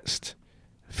against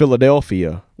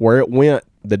Philadelphia, where it went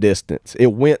the distance. It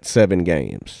went 7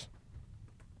 games.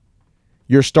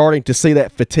 You're starting to see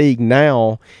that fatigue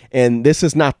now, and this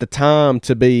is not the time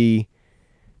to be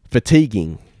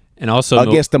fatiguing. And also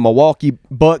against the Milwaukee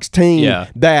Bucks team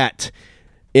that,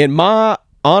 in my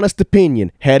honest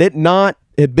opinion, had it not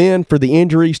had been for the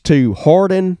injuries to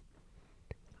Harden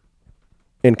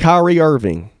and Kyrie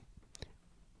Irving,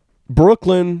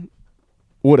 Brooklyn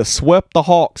would have swept the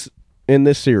Hawks in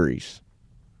this series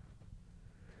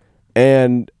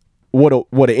and would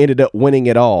have ended up winning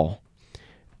it all.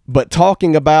 But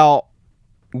talking about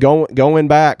going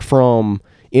back from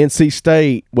NC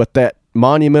State with that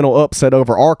monumental upset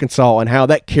over Arkansas and how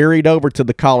that carried over to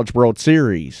the College World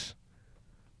Series,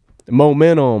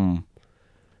 momentum,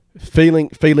 feeling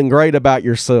great about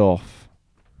yourself,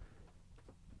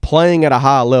 playing at a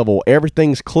high level,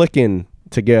 everything's clicking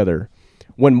together.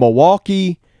 When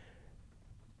Milwaukee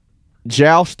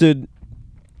ousted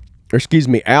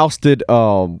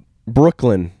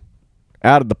Brooklyn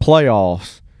out of the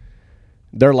playoffs,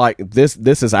 they're like,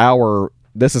 this is our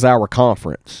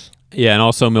conference. Yeah, and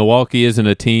also Milwaukee isn't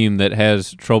a team that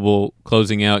has trouble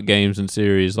closing out games and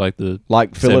series like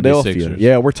Philadelphia. 76ers.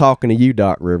 Yeah, we're talking to you,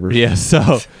 Doc Rivers. Yeah,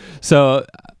 so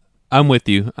I'm with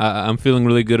you. I'm feeling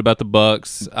really good about the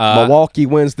Bucks. Milwaukee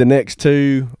wins the next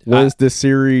 2, wins this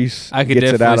series, I could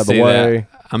gets it out of the way.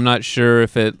 That. I'm not sure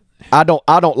if it. I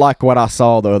don't like what I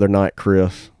saw the other night,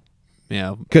 Chris.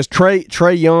 Yeah, because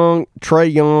Trae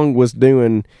Young was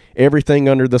doing everything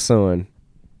under the sun,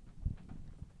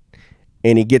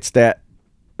 and he gets that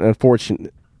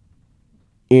unfortunate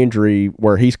injury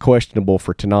where he's questionable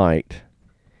for tonight.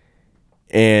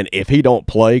 And if he don't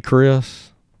play,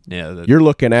 Chris, you're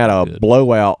looking at a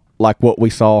blowout like what we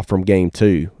saw from Game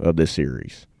 2 of this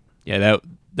series. Yeah,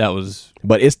 that was.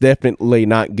 But it's definitely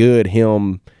not good,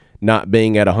 him not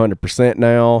being at 100%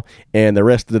 now, and the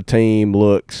rest of the team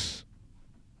looks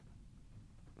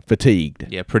fatigued.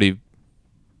 Yeah, pretty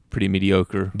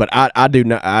mediocre. But I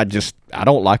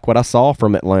don't like what I saw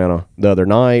from Atlanta the other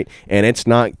night, and it's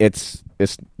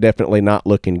it's definitely not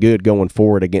looking good going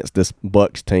forward against this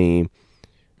Bucks team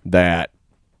that,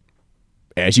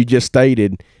 as you just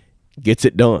stated, gets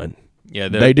it done. Yeah,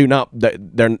 they do not.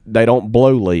 They don't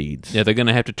blow leads. Yeah, they're going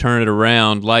to have to turn it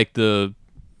around like the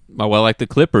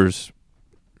Clippers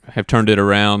have turned it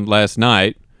around last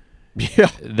night. Yeah,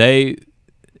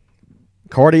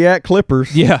 cardiac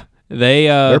Clippers. Yeah,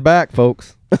 they're back,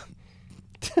 folks.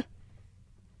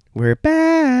 We're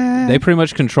back. They pretty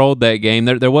much controlled that game.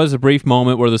 There was a brief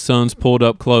moment where the Suns pulled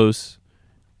up close,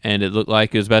 and it looked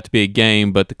like it was about to be a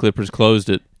game, but the Clippers closed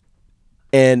it.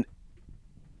 And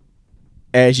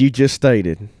as you just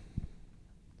stated,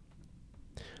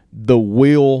 the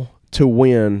will to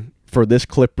win for this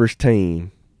Clippers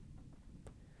team,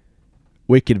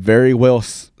 we could very well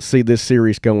see this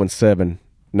series going 7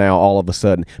 now all of a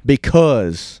sudden,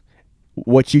 because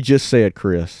what you just said,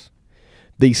 Chris,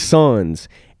 the Suns,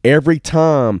 every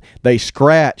time they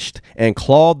scratched and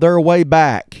clawed their way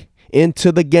back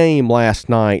into the game last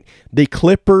night, the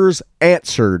Clippers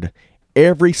answered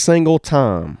every single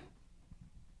time.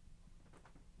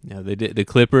 Yeah, they did. The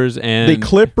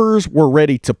Clippers were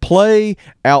ready to play.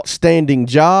 Outstanding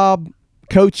job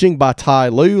coaching by Ty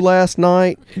Lue last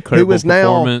night. Incredible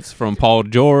performance from Paul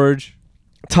George.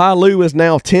 Ty Lue is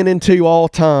now 10-2 all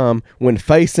time when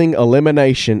facing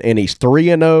elimination, and he's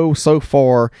 3-0 so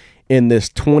far in this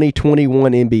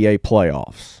 2021 NBA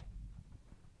playoffs.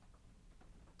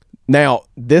 Now,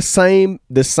 the same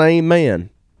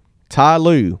man, Ty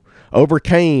Lue,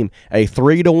 overcame a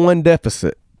 3-1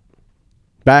 deficit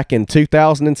back in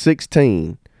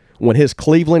 2016 when his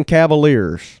Cleveland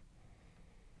Cavaliers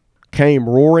came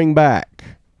roaring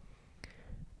back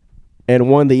and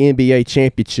won the NBA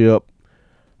championship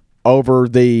over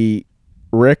the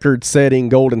record-setting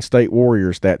Golden State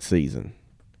Warriors that season.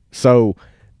 So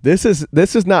this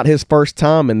is not his first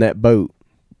time in that boat.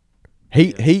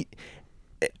 He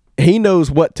knows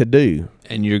what to do.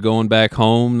 And you're going back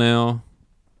home now.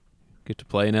 Get to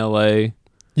play in LA.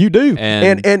 You do.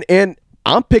 And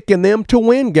I'm picking them to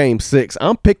win Game 6.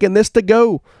 I'm picking this to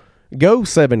go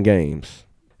 7 games.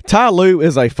 Ty Lue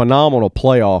is a phenomenal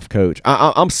playoff coach.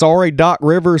 I'm sorry, Doc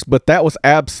Rivers, but that was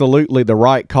absolutely the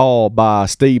right call by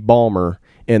Steve Ballmer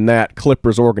in that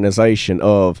Clippers organization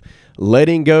of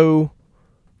letting go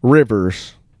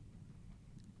Rivers,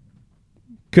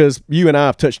 because you and I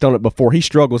have touched on it before. He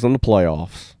struggles in the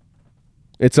playoffs.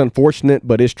 It's unfortunate,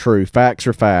 but it's true. Facts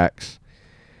are facts.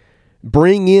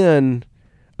 Bring in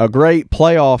a great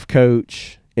playoff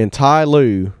coach in Ty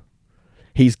Lue.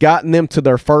 He's gotten them to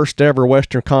their first ever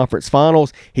Western Conference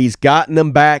Finals. He's gotten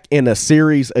them back in a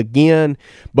series again.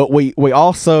 But we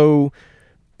also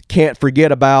can't forget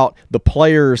about the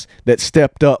players that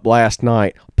stepped up last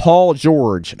night. Paul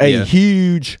George, a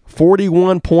huge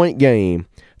 41-point game,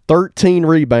 13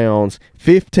 rebounds,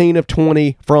 15 of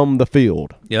 20 from the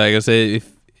field. Yeah, like I said,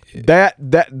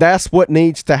 that's what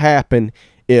needs to happen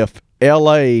if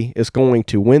LA is going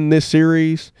to win this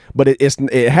series. But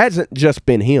it hasn't just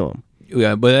been him.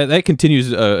 Yeah, but that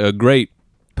continues a great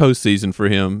postseason for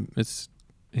him. He's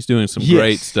doing some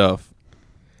great stuff.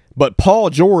 But Paul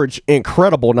George,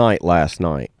 incredible night last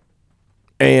night,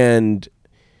 and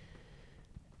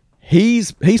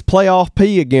he's playoff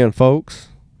P again, folks.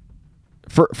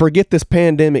 Forget this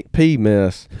pandemic P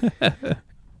mess.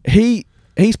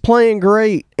 He's playing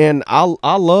great, and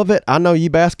I love it. I know you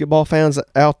basketball fans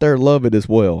out there love it as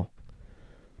well.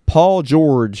 Paul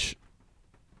George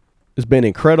has been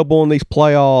incredible in these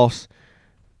playoffs.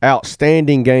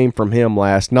 Outstanding game from him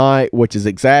last night, which is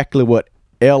exactly what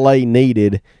LA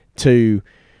needed to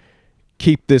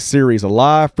keep this series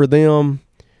alive for them.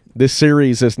 This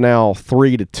series is now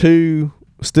 3-2,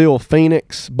 still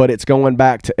Phoenix, but it's going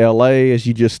back to LA, as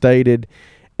you just stated.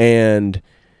 And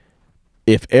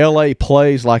if LA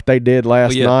plays like they did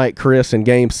last night, Chris, in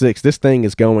Game 6, this thing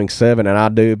is going 7, and I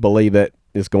do believe it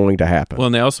is going to happen. Well,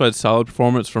 and they also had solid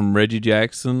performance from Reggie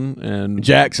Jackson, and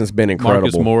Jackson's been incredible.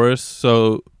 Marcus Morris.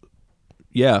 So,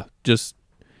 yeah,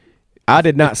 I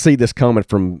did not see this coming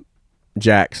from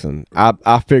Jackson.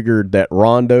 I figured that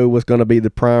Rondo was going to be the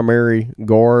primary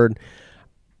guard.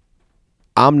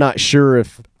 I'm not sure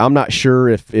if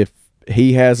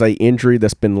he has a injury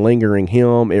that's been lingering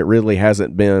him. It really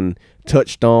hasn't been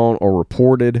touched on or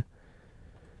reported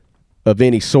of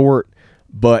any sort.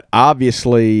 But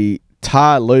obviously,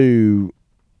 Ty Lue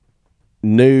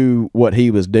knew what he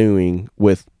was doing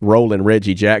with rolling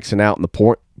Reggie Jackson out in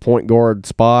the point guard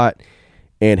spot,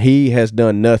 and he has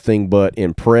done nothing but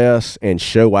impress and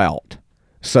show out.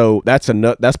 So that's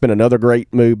been another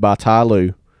great move by Ty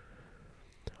Lue.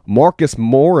 Marcus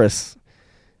Morris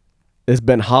has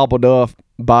been hobbled up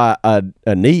by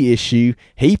a knee issue.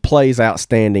 He plays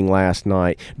outstanding last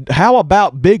night. How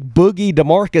about Big Boogie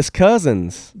DeMarcus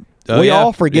Cousins? We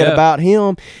all forget about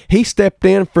him. He stepped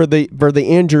in for the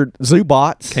injured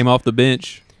Zubats. Came off the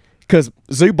bench. Because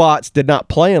Zubats did not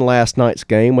play in last night's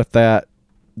game with that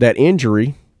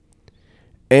injury.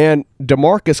 And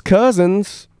DeMarcus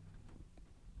Cousins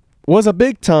was a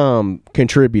big-time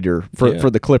contributor for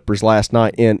the Clippers last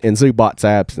night in Zubats'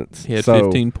 absence. He had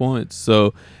 15 points.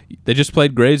 So they just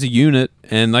played great as a unit.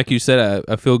 And like you said,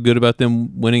 I feel good about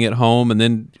them winning at home. And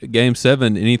then Game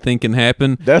 7, anything can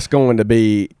happen. That's going to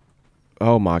be,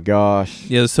 oh, my gosh.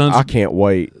 Yeah, the Suns. I can't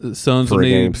wait the Suns for will a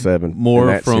need Game 7 more in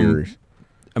that from, series.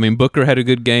 I mean, Booker had a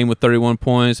good game with 31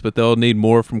 points, but they'll need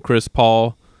more from Chris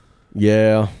Paul.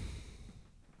 Yeah.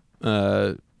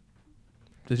 They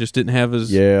just didn't have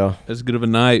as good of a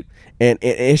night. And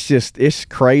it's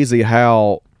crazy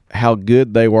how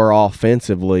good they were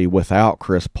offensively without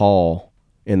Chris Paul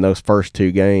in those first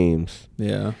 2 games.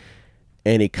 Yeah.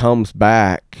 And he comes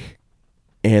back,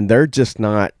 and they're just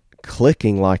not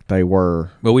clicking like they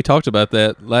were. Well, we talked about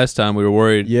that last time. We were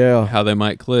worried how they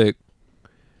might click.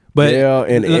 But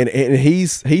and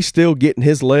he's still getting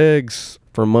his legs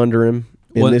from under him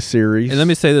in this series. And let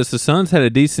me say this. The Suns had a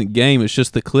decent game. It's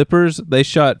just the Clippers, they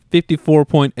shot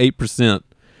 54.8%.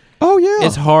 Oh, yeah.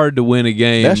 It's hard to win a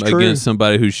game against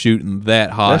somebody who's shooting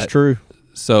that hot. That's true.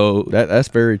 So that's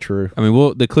very true. I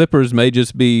mean, the Clippers may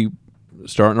just be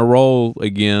starting to roll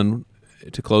again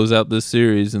to close out this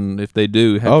series, and if they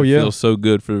do, feel so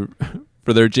good for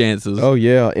their chances. Oh,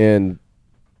 yeah, and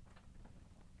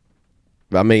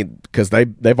I mean, because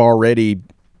they've already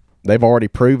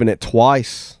proven it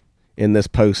twice in this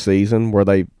postseason where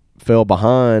they fell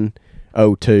behind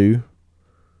 0-2.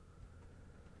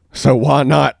 So why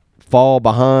not fall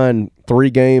behind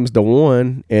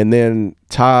 3-1 and then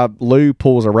Ty Lue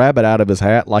pulls a rabbit out of his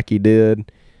hat like he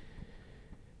did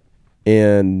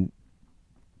in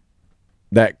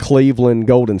that Cleveland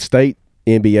Golden State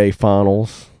NBA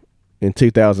Finals in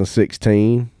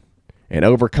 2016 and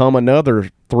overcome another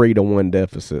 3-1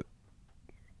 deficit.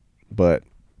 But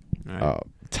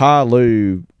Ty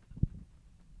Lue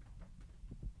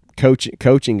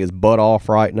coaching his butt off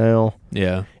right now.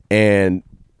 Yeah. And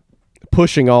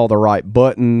pushing all the right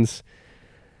buttons.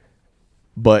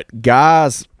 But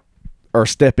guys are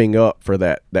stepping up for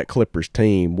that Clippers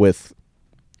team with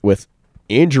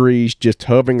injuries just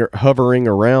hovering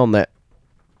around that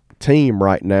team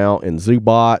right now, and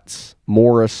Zubats,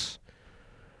 Morris.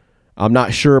 I'm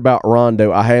not sure about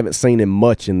Rondo. I haven't seen him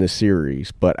much in this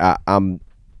series, but I'm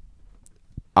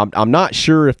not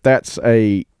sure if that's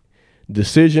a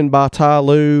decision by Ty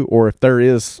Lue or if there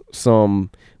is some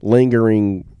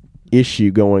lingering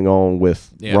issue going on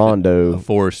with Rondo. A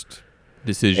forced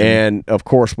decision. And, of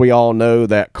course, we all know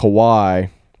that Kawhi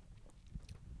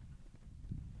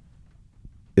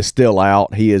is still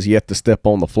out. He has yet to step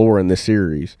on the floor in this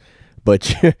series.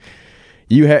 But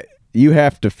you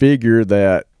have to figure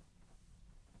that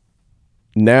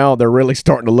now they're really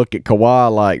starting to look at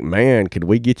Kawhi like, man, could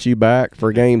we get you back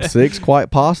for Game 6 quite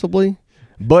possibly?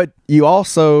 But you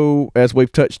also, as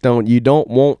we've touched on, you don't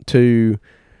want to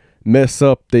mess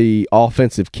up the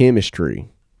offensive chemistry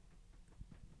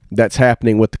that's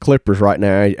happening with the Clippers right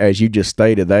now. As you just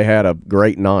stated, they had a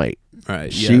great night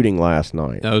shooting last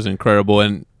night. That was incredible,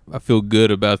 and I feel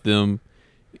good about them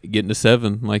getting to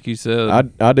 7, like you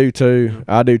said. I do too.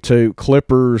 I do too.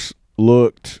 Clippers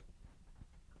looked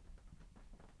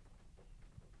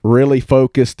really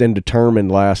focused and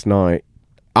determined last night.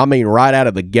 I mean, right out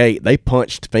of the gate, they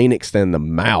punched Phoenix in the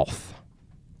mouth.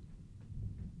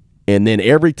 And then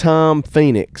every time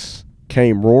Phoenix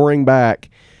came roaring back,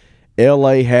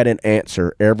 LA had an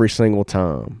answer every single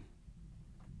time.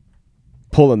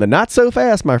 Pulling the not so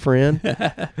fast, my friend.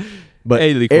 But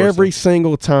every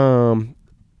single time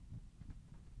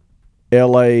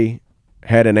LA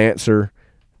had an answer,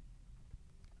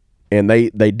 and they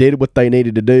did what they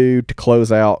needed to do to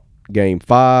close out Game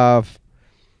 5,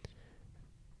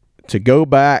 to go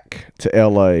back to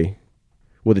LA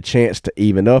with a chance to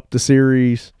even up the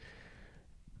series,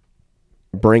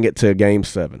 bring it to Game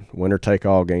 7. Winner take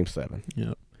all, Game 7.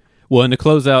 Yep. Well, and to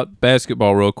close out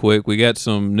basketball real quick, we got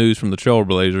some news from the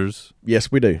Trailblazers.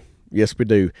 Yes, we do. Yes, we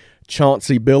do.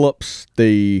 Chauncey Billups,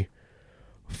 the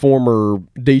former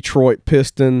Detroit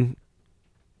Piston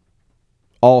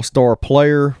all-star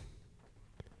player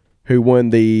who won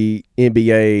the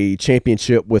NBA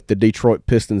championship with the Detroit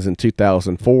Pistons in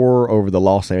 2004 over the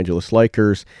Los Angeles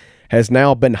Lakers, has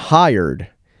now been hired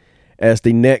as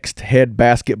the next head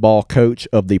basketball coach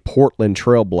of the Portland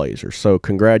Trailblazers. So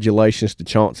congratulations to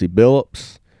Chauncey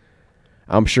Billups.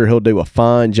 I'm sure he'll do a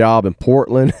fine job in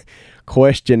Portland.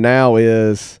 question now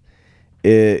is,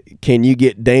 can you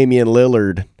get Damian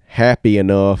Lillard happy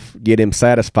enough, get him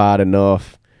satisfied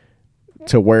enough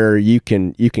to where you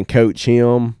can coach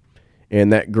him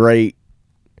and that great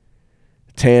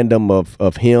tandem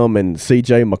of him and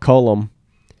CJ McCollum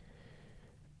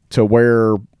to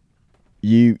where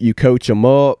you coach them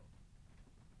up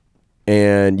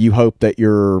and you hope that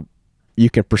you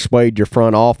can persuade your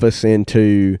front office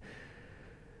into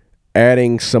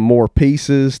adding some more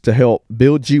pieces to help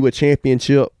build you a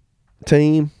championship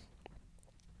team,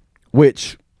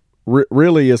 which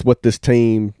really is what this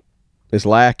team is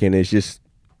lacking, is just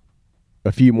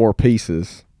a few more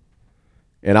pieces.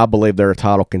 And I believe they're a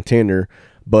title contender.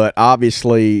 But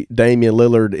obviously, Damian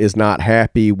Lillard is not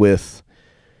happy with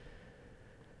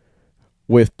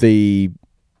the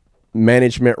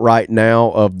management right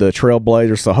now of the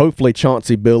Trailblazers. So hopefully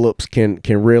Chauncey Billups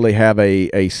can really have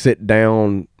a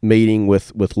sit-down meeting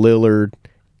with Lillard,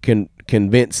 can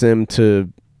convince him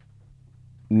to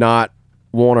not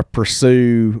want to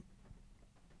pursue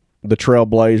the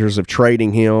Trailblazers of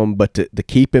trading him, but to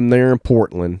keep him there in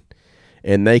Portland.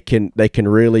 And they can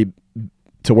really,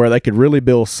 to where they could really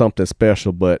build something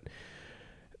special. But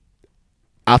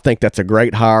I think that's a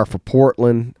great hire for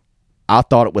Portland. I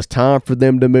thought it was time for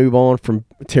them to move on from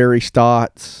Terry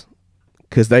Stotts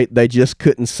because they just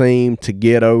couldn't seem to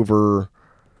get over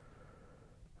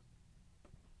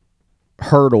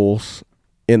hurdles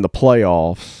in the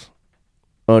playoffs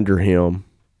under him.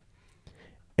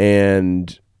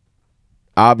 And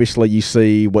obviously you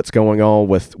see what's going on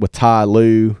with Ty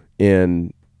Lue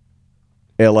in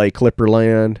LA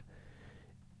Clipperland,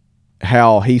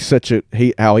 how he's such a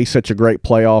great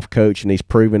playoff coach, and he's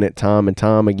proven it time and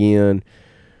time again,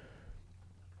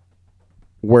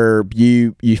 where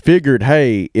you figured,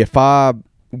 hey, if I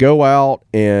go out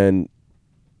and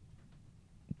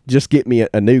just get me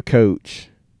a new coach,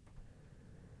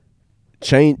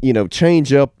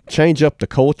 change up the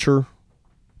culture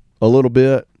a little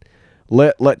bit,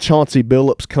 let Chauncey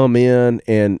Billups come in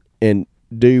and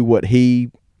do what he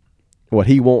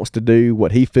wants to do,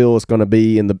 what he feels is going to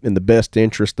be in the best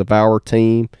interest of our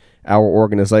team, our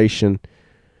organization,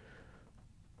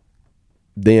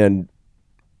 then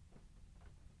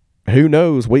who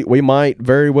knows? We might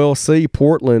very well see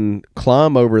Portland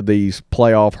climb over these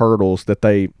playoff hurdles that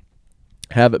they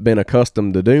haven't been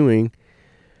accustomed to doing.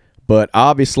 But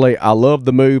obviously, I love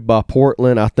the move by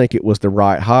Portland. I think it was the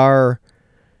right hire.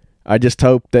 I just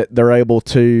hope that they're able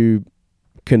to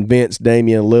convince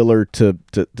Damian Lillard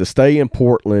to stay in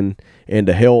Portland and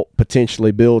to help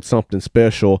potentially build something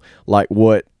special like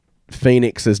what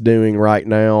Phoenix is doing right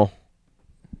now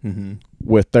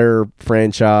with their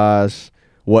franchise,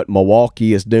 what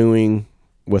Milwaukee is doing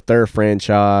with their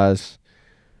franchise.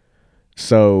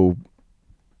 So,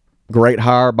 great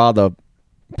hire by the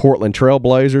Portland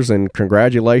Trailblazers, and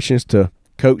congratulations to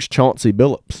Coach Chauncey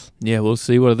Billups. Yeah, we'll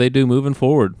see what they do moving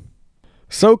forward.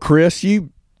 So, Chris,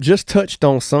 you just touched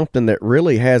on something that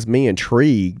really has me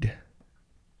intrigued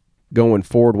going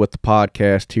forward with the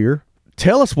podcast here.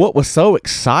 Tell us what was so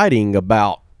exciting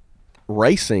about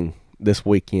racing this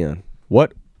weekend.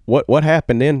 What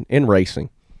happened in racing?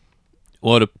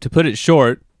 Well, to put it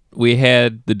short, we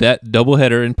had the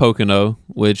doubleheader in Pocono,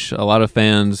 which a lot of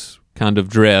fans kind of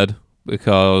dread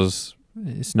because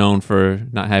it's known for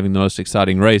not having the most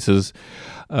exciting races.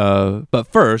 But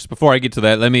first, before I get to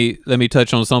that, let me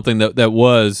touch on something that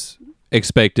was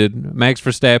expected. Max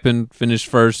Verstappen finished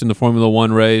first in the Formula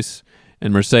One race,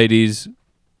 and Mercedes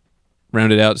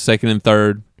rounded out second and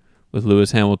third, with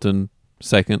Lewis Hamilton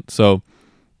second. So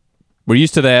we're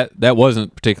used to that. That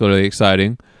wasn't particularly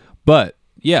exciting. But,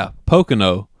 yeah,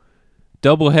 Pocono,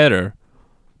 doubleheader.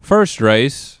 First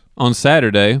race on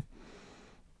Saturday,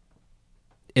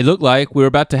 it looked like we were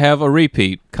about to have a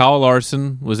repeat. Kyle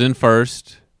Larson was in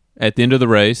first at the end of the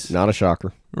race. Not a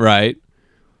shocker. Right.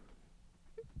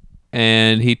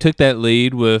 And he took that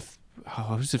lead with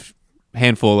it was a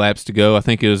handful of laps to go. I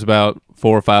think it was about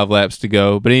 4 or 5 laps to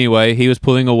go. But anyway, he was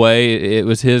pulling away. It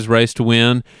was his race to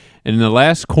win. And in the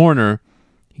last corner,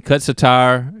 he cuts a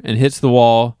tire and hits the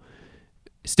wall.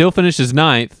 Still finishes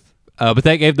 9th, but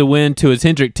that gave the win to his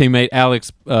Hendrick teammate,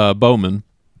 Alex Bowman.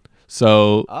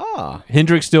 So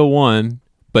Hendrick still won,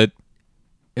 but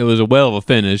it was a whale of a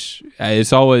finish.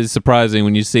 It's always surprising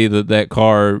when you see that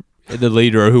car, the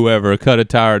leader or whoever, cut a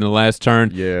tire in the last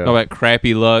turn. Yeah. All that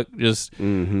crappy luck. Just.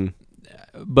 Mm-hmm.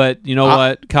 But you know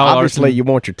what? Kyle obviously, Larson, you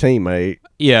want your teammate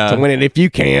to win it. If you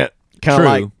can't, kind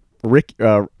of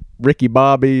like Ricky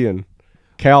Bobby and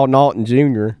Cal Naughton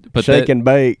Jr. But shake and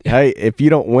bake. Hey, if you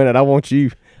don't win it, I want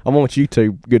you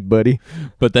to, good buddy.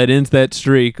 But that ends that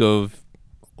streak of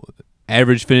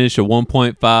average finish of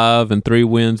 1.5 and 3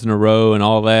 wins in a row and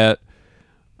all that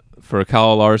for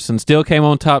Kyle Larson. Still came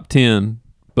on top 10,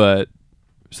 but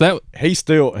so that he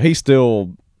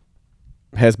still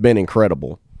has been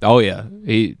incredible. Oh yeah,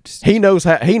 he knows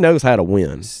how to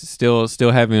win. Still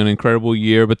having an incredible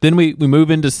year. But then we move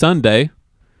into Sunday,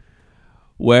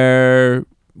 where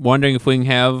wondering if we can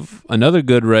have another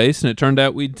good race, and it turned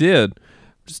out we did.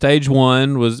 Stage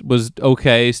 1 was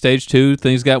okay. Stage 2,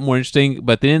 things got more interesting.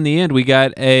 But then in the end, we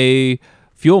got a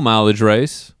fuel mileage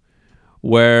race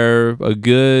where a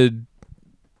good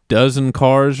dozen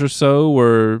cars or so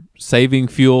were saving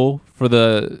fuel for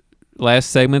the last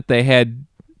segment. They had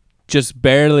just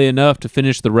barely enough to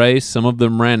finish the race. Some of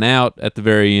them ran out at the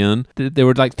very end. There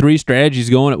were like 3 strategies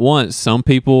going at once. Some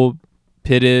people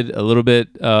pitted a little bit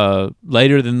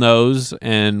later than those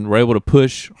and were able to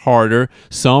push harder.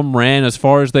 Some ran as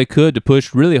far as they could to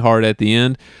push really hard at the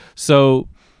end. So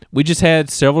we just had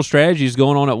several strategies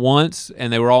going on at once,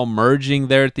 and they were all merging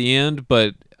there at the end.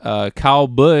 But Kyle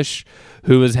Busch,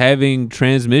 who was having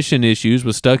transmission issues,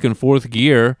 was stuck in 4th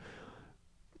gear,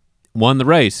 won the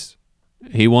race.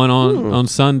 He won on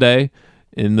Sunday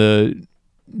in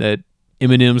that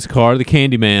M&M's car, the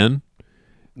Candyman.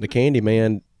 The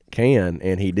Candyman can,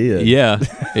 and he did. Yeah,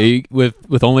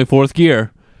 with only 4th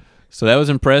gear. So that was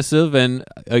impressive, and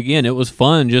again, it was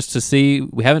fun just to see.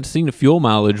 We haven't seen a fuel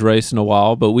mileage race in a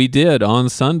while, but we did on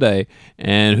Sunday,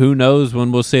 and who knows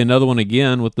when we'll see another one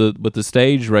again with the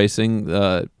stage racing.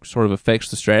 Sort of affects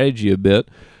the strategy a bit.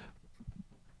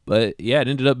 But yeah, it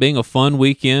ended up being a fun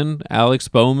weekend. Alex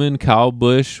Bowman, Kyle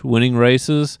Busch winning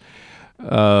races.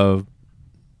 Also,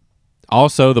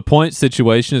 the point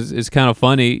situation is kind of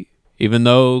funny. Even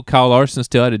though Kyle Larson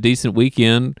still had a decent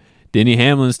weekend, Denny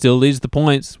Hamlin still leads the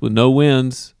points with no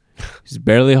wins. He's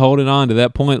barely holding on to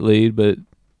that point lead, but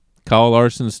Kyle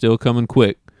Larson's still coming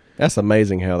quick. That's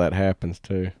amazing how that happens,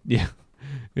 too. Yeah.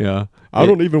 Yeah. I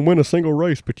don't even win a single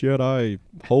race, but yet I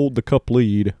hold the cup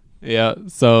lead. Yeah.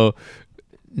 So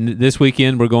this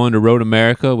weekend we're going to Road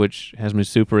America, which has me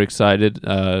super excited.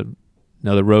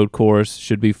 Another road course.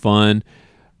 Should be fun.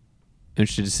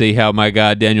 Interested to see how my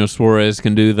guy Daniel Suarez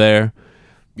can do there.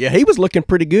 Yeah, he was looking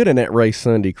pretty good in that race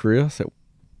Sunday, Chris.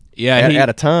 At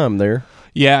a time there.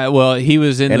 Yeah, well, he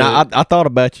was in. And I thought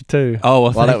about you too. Oh,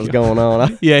 well, while that was going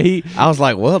on. I was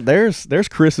like, well, there's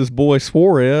Chris's boy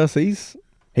Suarez.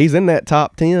 He's in that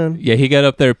top 10. Yeah, he got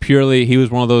up there purely. He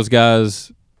was one of those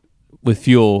guys with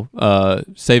fuel,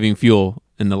 saving fuel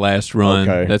in the last run.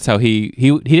 Okay. That's how he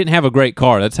didn't have a great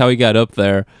car. That's how he got up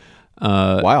there.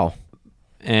 Wow.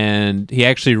 And he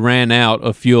actually ran out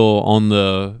of fuel on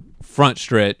the front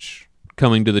stretch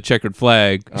coming to the checkered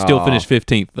flag. He still finished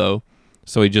 15th, though.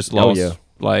 So he just lost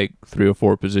like 3 or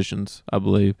 4 positions, I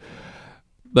believe.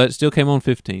 But still came on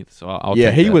 15th. So I'll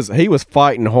take that. he was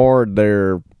fighting hard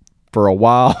there for a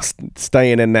while,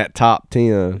 staying in that top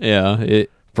 10. Yeah.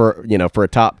 For a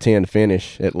top 10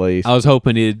 finish, at least. I was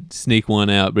hoping he'd sneak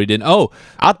one out, but he didn't. Oh!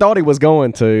 I thought he was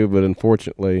going to, but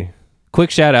unfortunately.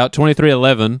 Quick shout-out,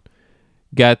 2311.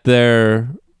 Got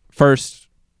their first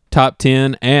top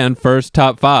 10 and first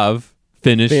top 5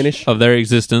 finish of their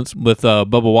existence with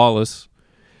Bubba Wallace.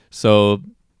 So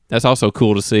that's also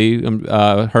cool to see.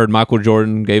 I heard Michael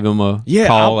Jordan gave him a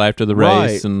call after the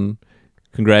race and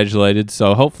congratulated.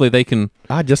 So hopefully they can.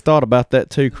 I just thought about that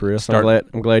too, Chris.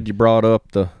 I'm glad you brought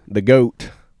up the GOAT.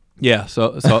 Yeah.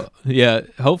 So yeah.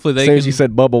 Hopefully they. As soon as you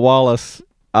said Bubba Wallace,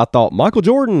 I thought Michael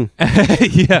Jordan.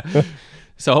 Yeah.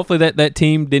 So hopefully that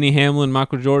team, Denny Hamlin,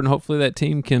 Michael Jordan, hopefully that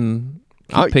team can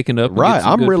keep picking up. Right,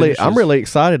 I'm really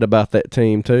excited about that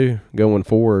team too going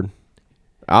forward.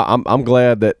 I'm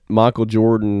glad that Michael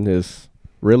Jordan is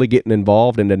really getting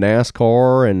involved into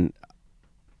NASCAR, and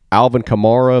Alvin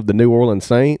Kamara of the New Orleans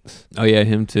Saints. Oh yeah,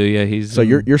 him too. Yeah, he's so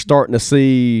you're starting to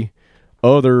see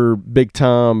other big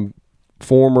time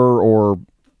former or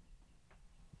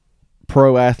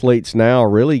pro athletes now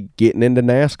really getting into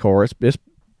NASCAR.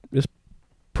 It's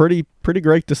pretty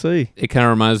great to see. It kind of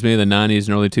reminds me of the 90s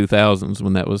and early 2000s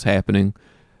when that was happening.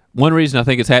 One reason I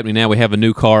think it's happening now, we have a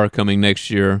new car coming next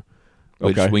year,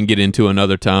 which we can get into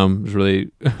another time. It's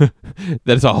really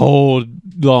that's a whole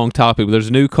long topic. But there's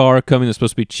a new car coming that's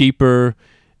supposed to be cheaper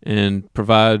and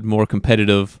provide more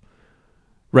competitive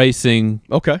racing.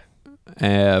 Okay.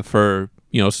 For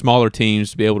smaller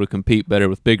teams to be able to compete better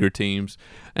with bigger teams,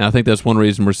 and I think that's one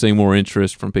reason we're seeing more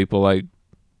interest from people like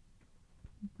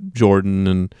Jordan.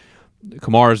 And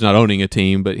Kamara's not owning a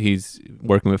team, but he's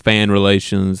working with fan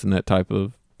relations and that type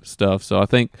of stuff. So I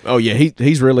think. Oh yeah,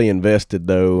 he's really invested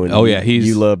though. And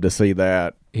you love to see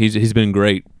that. He's been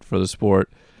great for the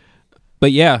sport.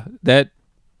 But yeah, that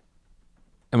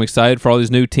I'm excited for all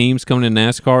these new teams coming in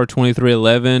NASCAR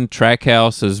 2311.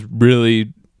 Trackhouse has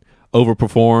really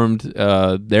overperformed.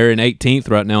 They're in 18th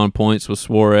right now in points with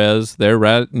Suarez. They're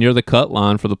right near the cut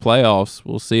line for the playoffs.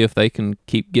 We'll see if they can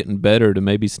keep getting better to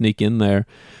maybe sneak in there.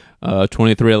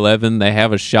 2311, they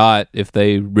have a shot if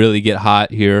they really get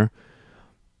hot here.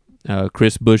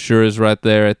 Chris Buescher is right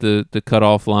there at the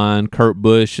cutoff line. Kurt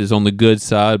Busch is on the good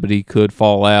side, but he could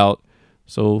fall out.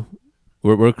 So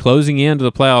we're closing into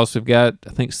the playoffs. We've got, I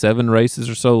think, 7 races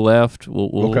or so left.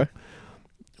 We'll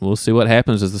see what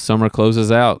happens as the summer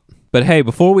closes out. But hey,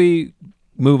 before we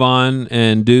move on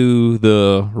and do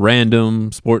the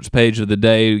random sports page of the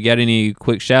day, you got any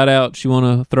quick shout-outs you want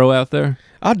to throw out there?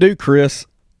 I do, Chris.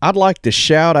 I'd like to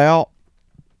shout out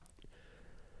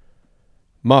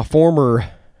my former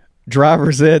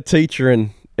driver's ed teacher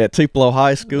at Tupelo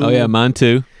High School. Oh, yeah, mine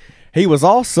too. He was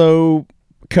also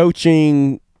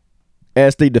coaching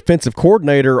as the defensive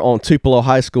coordinator on Tupelo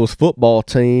High School's football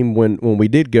team when we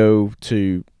did go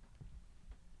to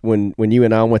when you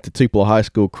and I went to Tupelo High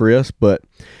School, Chris. But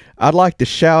I'd like to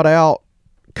shout out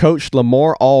Coach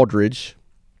Lamar Aldridge.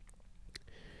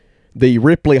 The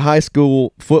Ripley High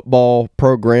School football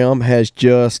program has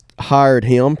just hired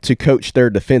him to coach their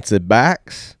defensive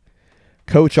backs.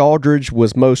 Coach Aldridge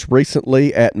was most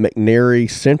recently at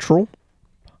McNary Central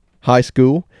High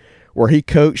School, where he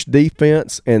coached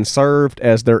defense and served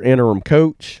as their interim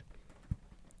coach.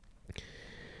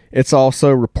 It's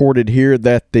also reported here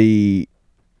that the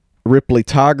Ripley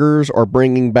Tigers are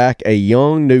bringing back a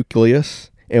young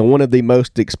nucleus and one of the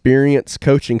most experienced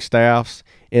coaching staffs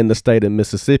in the state of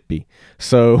Mississippi.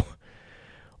 So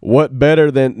what better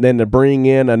than to bring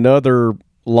in another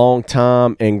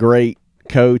long-time and great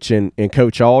coach and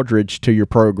Coach Aldridge to your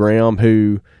program,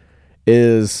 who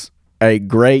is a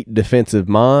great defensive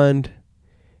mind.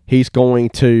 He's going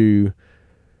to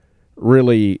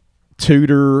really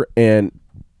tutor and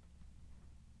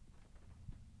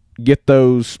get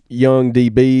those young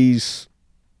DBs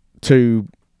to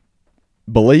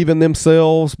believe in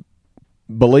themselves,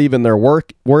 believe in their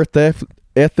work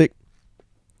ethic,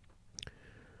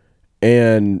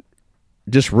 and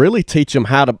just really teach them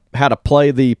how to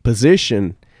play the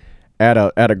position at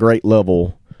a great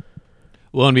level.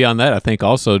 Well, and beyond that, I think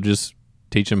also just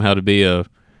teach them how to be a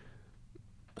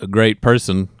great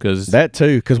person, because that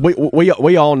too. Because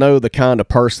we all know the kind of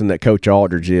person that Coach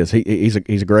Aldridge is. He's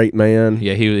a great man.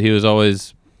 Yeah, he was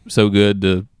always so good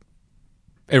to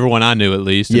everyone I knew, at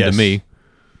least, and yes. to me.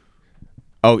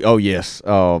 Oh yes.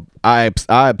 I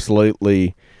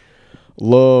absolutely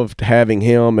loved having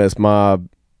him as my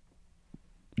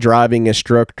driving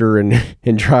instructor and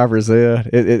driver's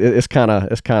ed. It's kind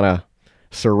of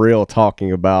surreal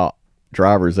talking about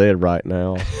driver's ed right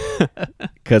now,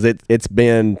 because it's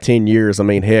been 10 years. I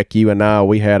mean, heck, you and I,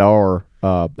 we had our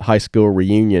high school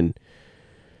reunion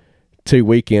 2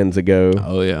 weekends ago.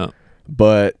 Oh yeah.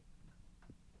 But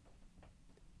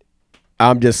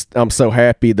I'm so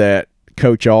happy that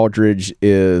Coach Aldridge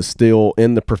is still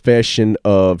in the profession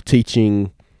of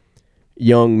teaching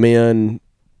young men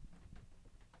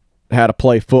how to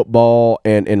play football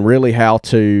and really how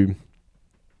to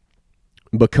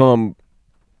become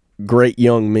great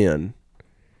young men.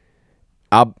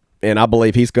 I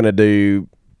believe he's going to do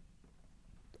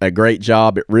a great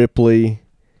job at Ripley.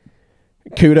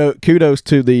 Kudos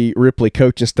to the Ripley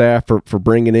coaching staff for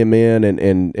bringing him in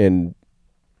and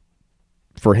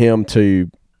for him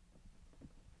to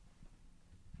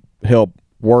help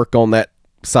work on that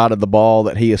side of the ball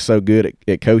that he is so good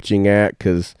at coaching at.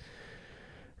 Because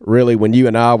really, when you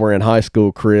and I were in high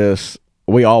school, Chris,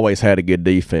 we always had a good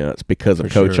defense because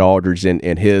of Coach Aldridge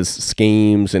and his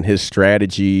schemes and his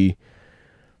strategy.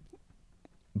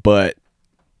 But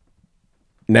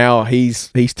now he's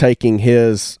taking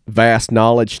his vast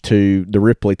knowledge to the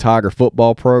Ripley Tiger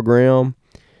football program,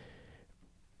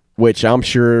 which I'm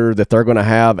sure that they're going to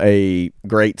have a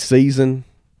great season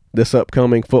this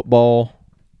upcoming football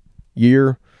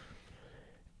year.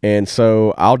 And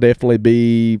so I'll definitely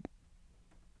be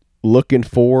looking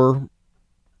for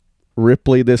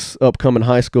Ripley this upcoming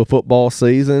high school football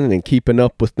season and keeping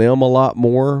up with them a lot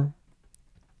more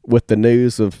with the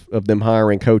news of them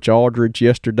hiring Coach Aldridge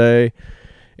yesterday.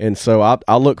 And so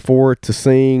I look forward to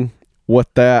seeing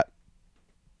what that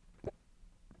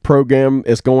program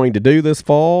is going to do this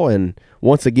fall. And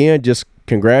once again, just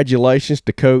congratulations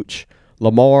to Coach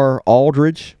Lamar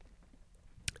Aldridge.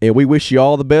 And we wish you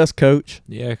all the best, Coach.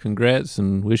 Yeah, congrats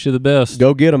and wish you the best.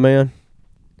 Go get him, man.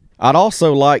 I'd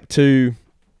also like to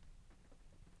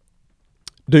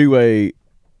do a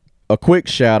quick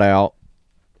shout out,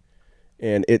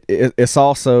 and it's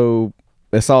also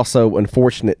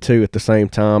unfortunate too at the same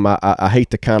time. I hate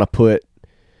to kind of put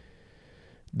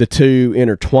the two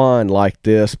intertwined like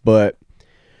this, but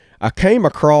I came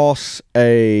across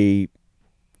a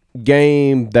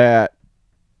game that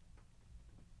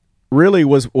really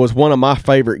was one of my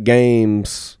favorite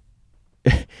games,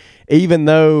 even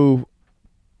though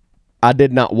I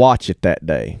did not watch it that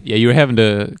day. Yeah, you were having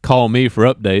to call me for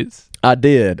updates. I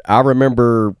did. I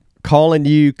remember calling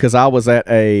you because I was at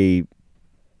a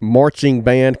marching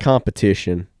band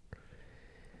competition,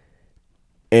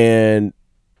 and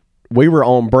we were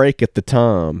on break at the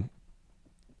time,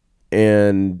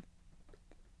 and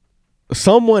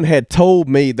someone had told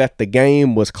me that the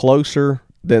game was closer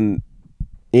than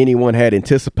anyone had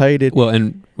anticipated. Well,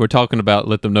 and we're talking about,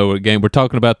 let them know what game. We're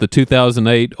talking about the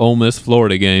 2008 Ole Miss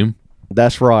Florida game.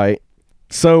 That's right.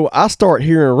 So I start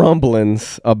hearing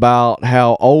rumblings about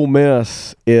how Ole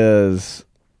Miss is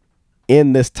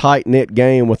in this tight-knit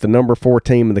game with the number 4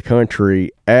 team in the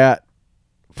country at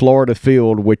Florida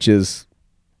Field, which is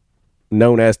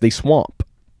known as the Swamp.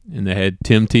 And they had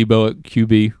Tim Tebow at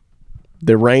QB.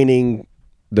 The reigning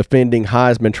defending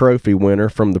Heisman Trophy winner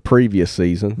from the previous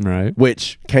season, right?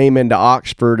 Which came into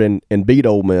Oxford and beat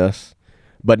Ole Miss,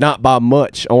 but not by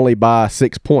much, only by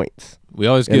 6 points. We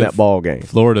always in that ball game.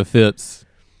 Florida fits.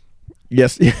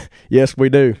 Yes, yes, we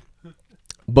do.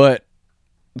 But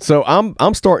so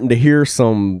I'm starting to hear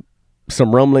some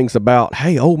rumblings about,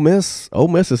 hey, Ole Miss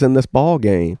is in this ball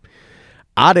game.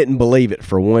 I didn't believe it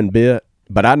for one bit,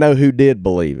 but I know who did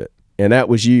believe it, and that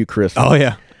was you, Chris. Oh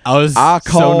yeah, I was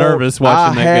so nervous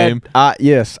watching that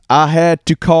game. I had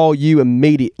to call you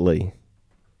immediately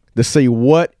to see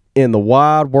what in the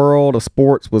wide world of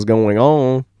sports was going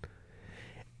on,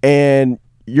 and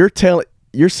you're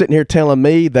sitting here telling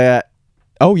me that,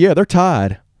 oh yeah, they're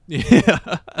tied.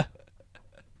 Yeah.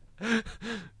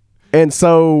 And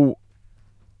so,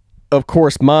 of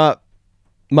course, my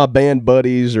band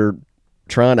buddies are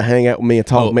trying to hang out with me and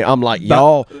talk to me. I'm like,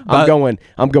 y'all, I'm going,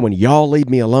 y'all leave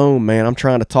me alone, man. I'm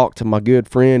trying to talk to my good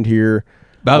friend here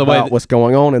about what's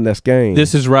going on in this game.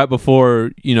 This is right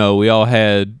before, we all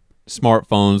had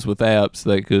smartphones with apps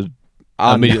that could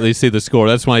immediately see the score.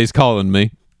 That's why he's calling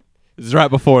me. It's right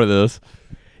before this.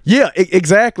 Yeah,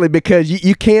 exactly, because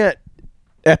you can't,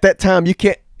 at that time,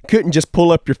 couldn't just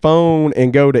pull up your phone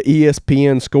and go to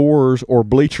ESPN scores or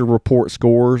Bleacher Report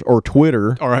scores or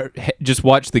Twitter, or just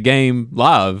watch the game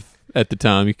live at the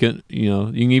time. You can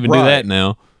even do that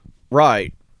now.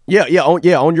 Right. Yeah,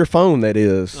 on your phone, that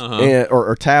is, and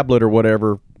or tablet or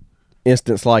whatever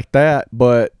instance like that.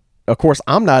 But of course,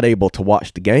 I'm not able to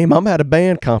watch the game. I'm at a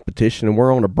band competition and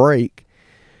we're on a break,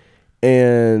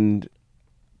 and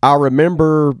I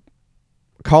remember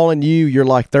calling you. You're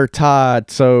like, they're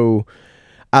tied, so.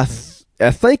 I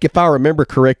think if I remember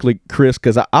correctly, Chris,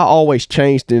 because I always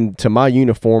changed into my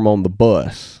uniform on the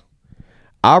bus.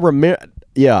 I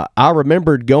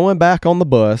remembered going back on the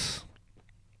bus.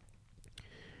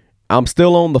 I'm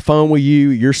still on the phone with you.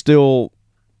 You're still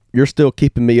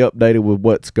keeping me updated with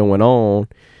what's going on,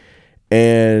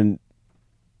 and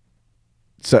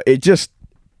so it just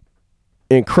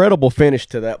incredible finish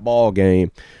to that ball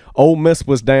game. Ole Miss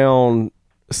was down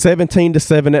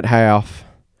 17-7 at half.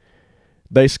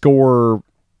 They score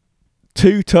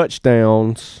 2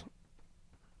 touchdowns,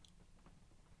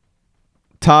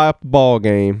 tie up the ball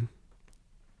game.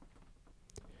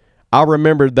 I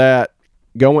remember that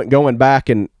going back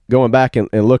and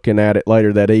looking at it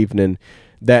later that evening,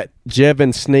 that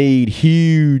Jevin Sneed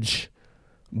huge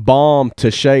bomb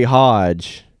to Shea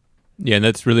Hodge. Yeah, and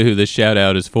that's really who this shout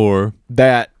out is for.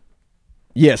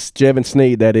 Yes, Jevin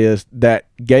Sneed, that is, that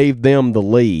gave them the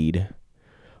lead.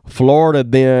 Florida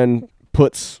then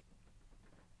puts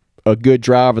a good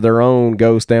drive of their own,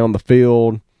 goes down the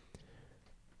field,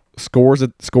 scores a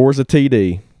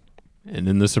TD. And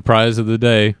then the surprise of the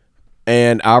day.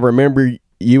 And I remember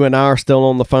you and I are still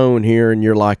on the phone here, and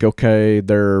you're like, okay,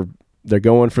 they're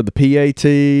going for the PAT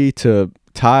to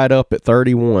tie it up at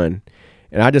 31.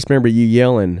 And I just remember you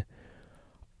yelling,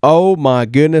 oh my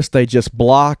goodness, they just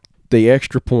blocked the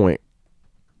extra point.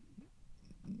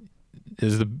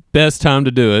 Is the best time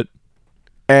to do it.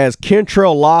 As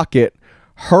Kentrell Lockett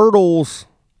hurdles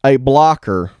a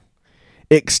blocker,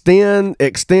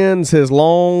 extends his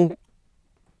long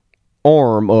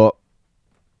arm up,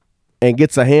 and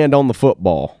gets a hand on the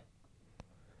football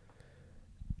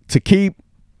to keep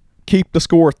the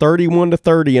score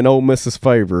 31-30 in Ole Miss's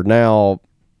favor. Now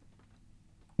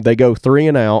they go 3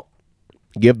 and out,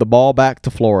 give the ball back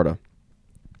to Florida.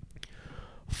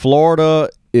 Florida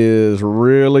is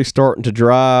really starting to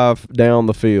drive down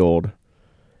the field.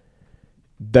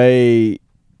 I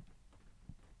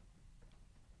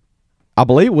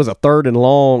believe it was a 3rd and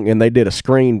long, and they did a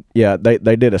screen. Yeah,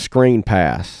 they did a screen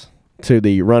pass to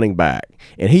the running back,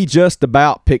 and he just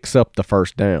about picks up the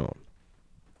first down.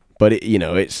 But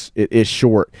it's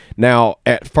short. Now,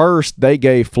 at first, they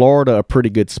gave Florida a pretty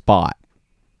good spot,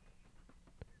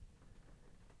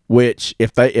 which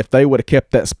if they would have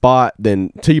kept that spot, then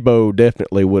Tebow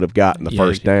definitely would have gotten the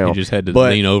first down. He just had to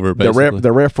lean over, basically.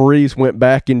 The referees went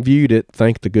back and viewed it,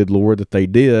 thank the good Lord that they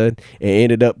did, and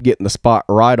ended up getting the spot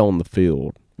right on the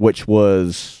field, which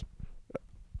was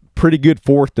pretty good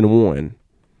 4th and 1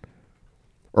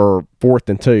 or 4th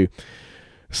and 2.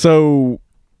 So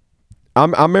I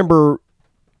remember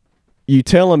you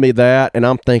telling me that, and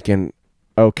I'm thinking,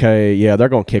 okay, yeah, they're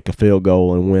going to kick a field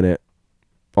goal and win it,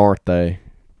 aren't they?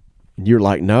 And you're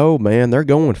like, no, man, they're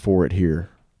going for it here.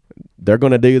 They're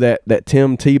going to do that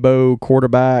Tim Tebow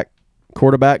quarterback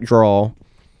draw.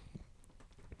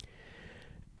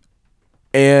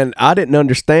 And I didn't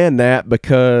understand that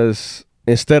because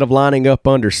instead of lining up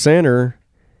under center,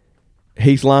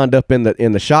 he's lined up in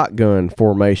the shotgun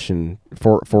formation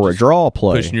for a draw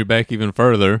play. Pushing you back even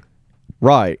further.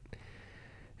 Right.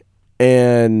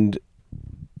 And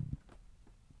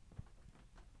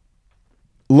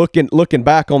looking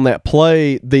back on that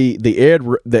play, the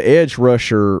edge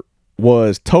rusher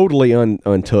was totally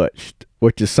untouched,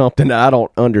 which is something that I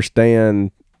don't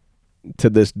understand to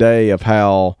this day of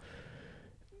how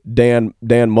Dan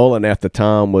Mullen at the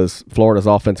time was Florida's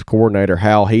offensive coordinator,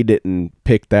 how he didn't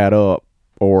pick that up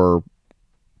or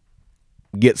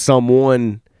get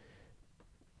someone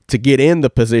to get in the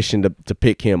position to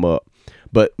pick him up.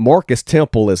 But Marcus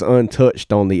Temple is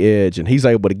untouched on the edge, and he's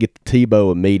able to get to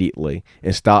Tebow immediately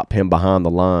and stop him behind the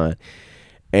line.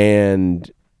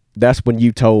 And that's when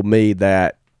you told me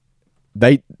that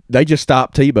they just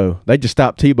stopped Tebow. They just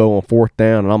stopped Tebow on 4th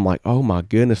down, and I'm like, oh, my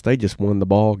goodness, they just won the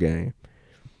ball game.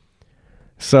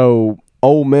 So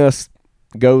Ole Miss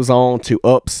goes on to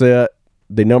upset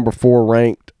the number 4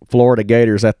 ranked Florida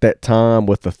Gators at that time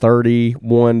with a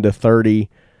 31-30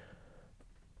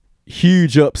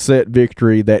 huge upset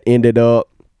victory that ended up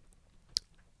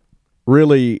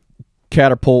really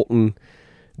catapulting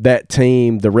that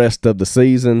team the rest of the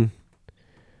season.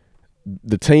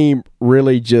 The team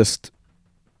really just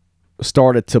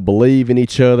started to believe in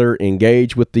each other,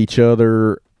 engage with each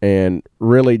other, and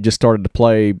really just started to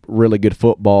play really good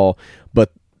football.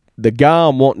 But the guy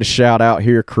I'm wanting to shout out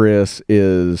here, Chris,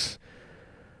 is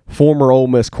former Ole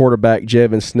Miss quarterback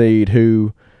Jevin Sneed,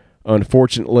 who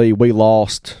unfortunately we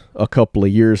lost a couple of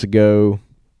years ago.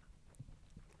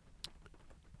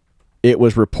 It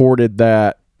was reported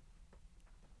that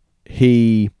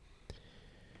he,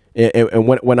 and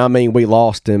when I mean we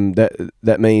lost him,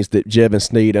 that means that Jevin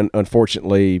Sneed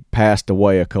unfortunately passed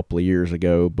away a couple of years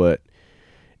ago. But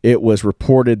it was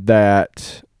reported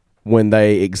that when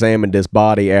they examined his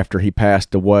body after he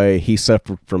passed away, he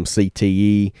suffered from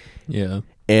CTE. Yeah.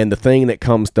 And the thing that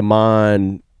comes to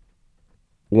mind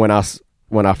when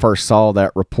I first saw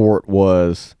that report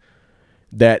was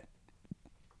that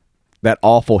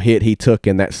awful hit he took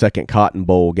in that second Cotton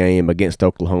Bowl game against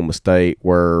Oklahoma State,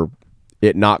 where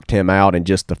it knocked him out in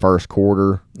just the first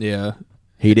quarter. Yeah.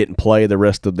 He didn't play the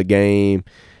rest of the game,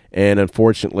 and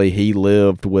unfortunately he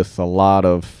lived with a lot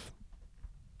of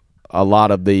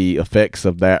the effects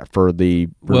of that for the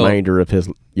remainder of his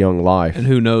young life. And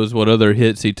who knows what other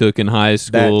hits he took in high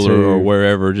school or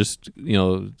wherever, just,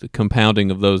 the compounding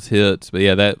of those hits. But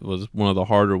yeah, that was one of the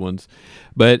harder ones.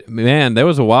 But man, there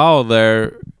was a while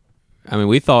there, I mean,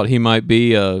 we thought he might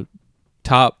be a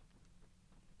top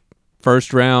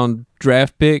first round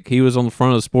draft pick. He was on the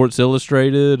front of Sports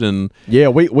Illustrated, and yeah,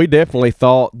 we definitely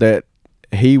thought that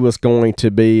he was going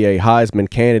to be a Heisman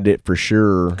candidate for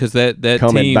sure, because that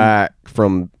coming team, back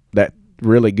from that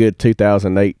really good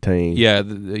 2018. Yeah,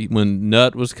 when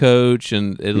Nutt was coach,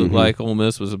 and it looked like Ole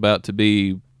Miss was about to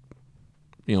be,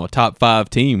 a top 5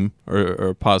 team,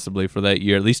 or possibly for that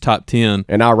year, at least top 10.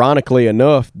 And ironically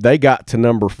enough, they got to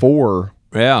number 4.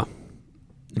 Yeah,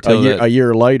 a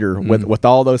year later, with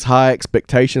all those high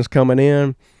expectations coming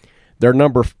in. They're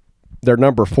number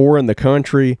 4 in the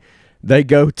country. They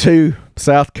go to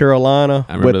South Carolina.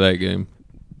 I remember that game.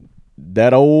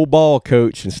 That old ball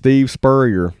coach and Steve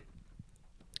Spurrier,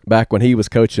 back when he was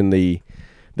coaching the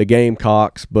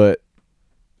Gamecocks, but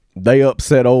they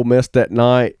upset Ole Miss that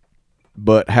night.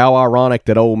 But how ironic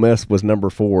that Ole Miss was number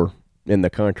 4 in the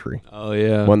country. Oh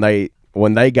yeah,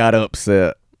 when they got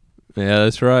upset. Yeah,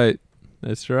 that's right.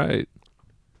 That's right.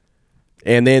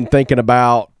 And then thinking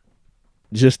about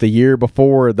just a year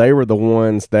before, they were the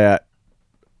ones that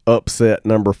upset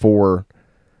number 4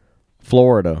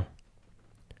 Florida.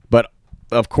 But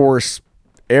of course,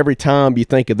 every time you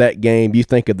think of that game, you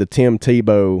think of the Tim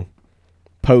Tebow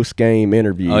post game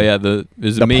interview. Oh yeah,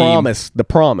 there's a the meme. The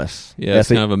promise. Yeah, it's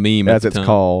kind of a meme as at it's the time.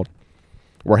 called,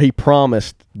 where he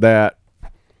promised that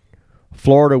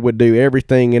Florida would do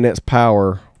everything in its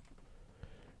power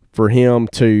for him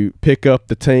to pick up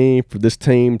the team, for this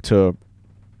team to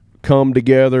come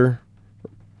together,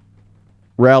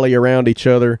 rally around each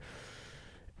other.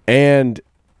 And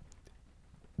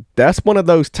that's one of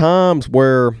those times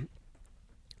where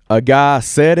a guy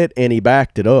said it and he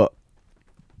backed it up.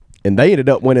 And they ended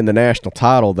up winning the national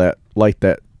title that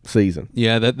season.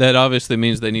 Yeah, that obviously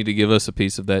means they need to give us a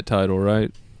piece of that title,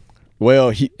 right?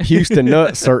 Well, Houston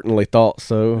Nutt certainly thought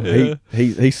so. Yeah.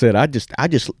 He said, I just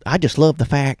love the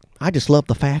fact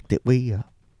that we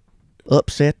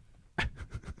upset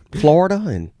Florida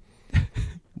and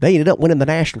they ended up winning the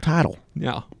national title.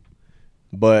 Yeah.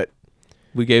 But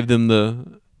we gave them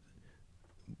the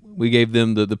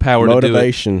power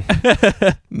motivation. To do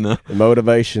it. No. The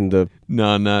motivation to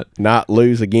not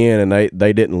lose again, and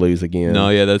they didn't lose again. No,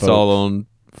 yeah, that's folks. all on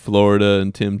Florida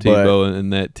and Tim Tebow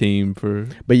and that team for.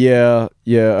 But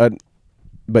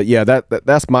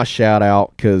that's my shout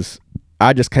out because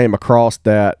I just came across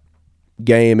that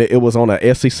game. It was on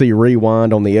a SEC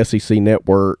Rewind on the SEC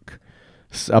Network.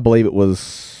 I believe it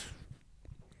was.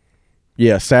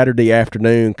 Yeah, Saturday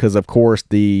afternoon because, of course,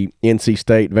 the NC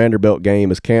State-Vanderbilt game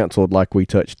is canceled like we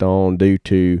touched on due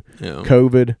to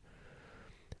COVID.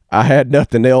 I had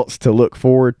nothing else to look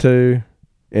forward to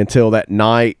until that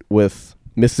night with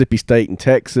Mississippi State and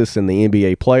Texas in the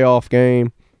NBA playoff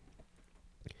game.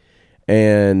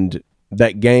 And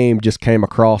that game just came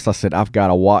across. I said, I've got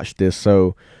to watch this.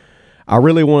 So I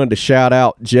really wanted to shout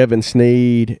out Jevin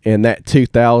Sneed and that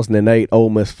 2008 Ole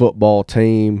Miss football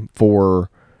team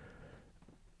for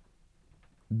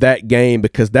that game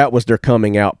because that was their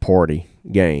coming out party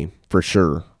game for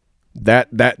sure.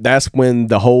 That's when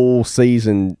the whole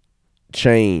season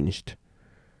changed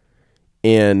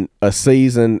in a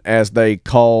season as they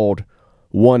called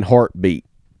one heartbeat.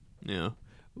 Yeah.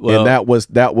 Well, and that was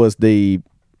the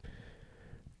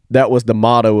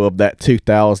motto of that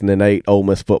 2008 Ole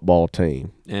Miss football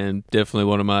team. And definitely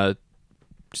one of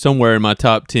somewhere in my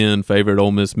top 10 favorite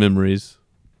Ole Miss memories.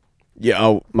 Yeah,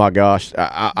 oh my gosh,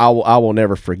 I will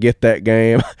never forget that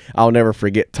game. I'll never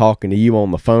forget talking to you on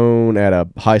the phone at a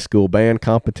high school band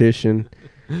competition,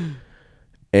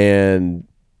 and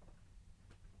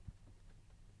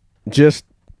just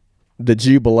the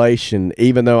jubilation.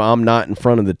 Even though I'm not in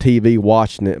front of the TV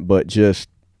watching it, but just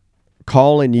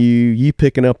calling you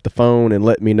picking up the phone and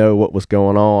letting me know what was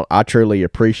going on. I truly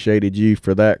appreciated you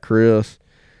for that, Chris,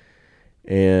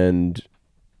 and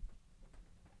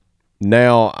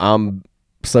now I'm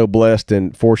so blessed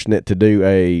and fortunate to do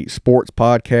a sports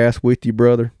podcast with you,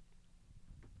 brother.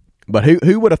 But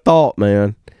who would have thought,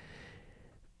 man,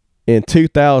 in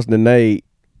 2008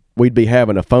 we'd be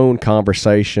having a phone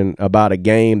conversation about a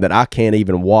game that I can't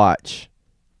even watch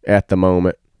at the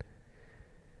moment.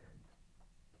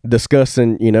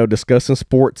 Discussing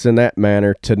sports in that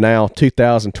manner to now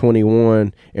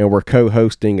 2021 and we're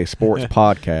co-hosting a sports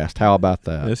podcast. How about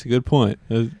that? That's a good point.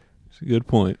 That's a good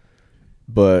point.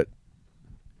 But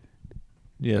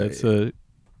yeah, it's a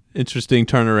interesting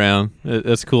turnaround.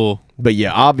 That's cool. But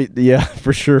yeah,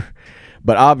 for sure.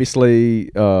 But obviously,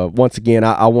 once again,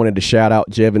 I wanted to shout out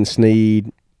Jevin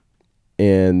Sneed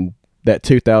and that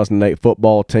 2008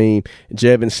 football team.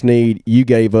 Jevin Sneed, you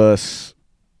gave us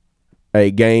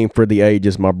a game for the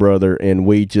ages, my brother, and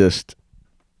we just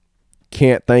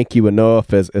can't thank you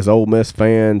enough as Ole Miss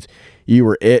fans. You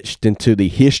were etched into the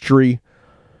history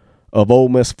of Ole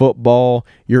Miss football.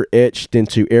 You're etched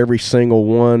into every single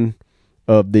one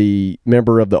of the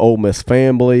member of the Ole Miss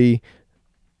family,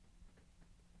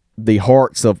 the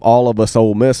hearts of all of us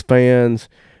Ole Miss fans.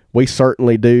 We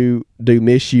certainly do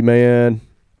miss you, man.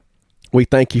 We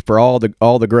thank you for all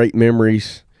the great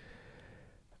memories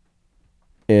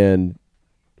and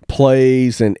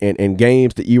plays and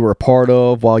games that you were a part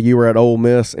of while you were at Ole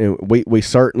Miss, and we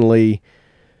certainly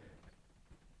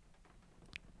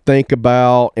think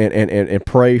about and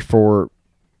pray for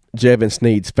Jevin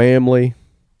Sneed's family.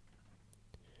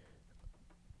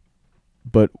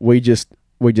 But we just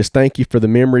thank you for the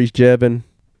memories, Jevin.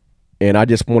 And I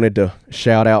just wanted to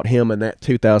shout out him and that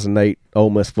 2008 Ole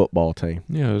Miss football team.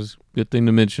 Yeah, it was a good thing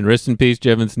to mention. Rest in peace,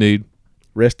 Jevin Sneed.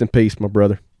 Rest in peace, my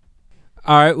brother.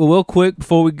 All right, well, real quick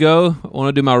before we go, I want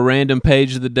to do my random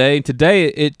page of the day. Today,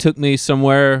 it took me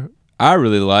somewhere I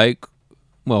really like,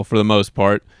 well, for the most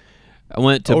part. I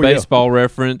went to Baseball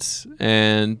Reference,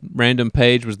 and random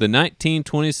page was the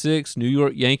 1926 New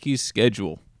York Yankees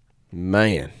schedule.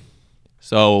 Man.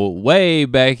 So way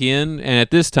back in, and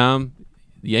at this time,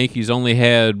 the Yankees only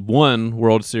had one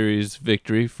World Series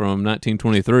victory from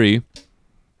 1923.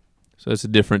 So it's a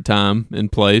different time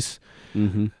and place.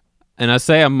 Mm-hmm. And I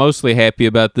say I'm mostly happy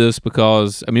about this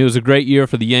because, it was a great year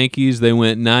for the Yankees. They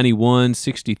went 91,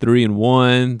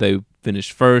 63-1. They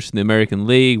finished first in the American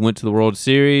League, went to the World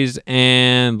Series,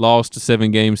 and lost a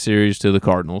 7-game series to the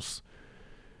Cardinals.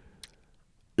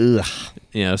 Ugh.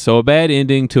 Yeah, so a bad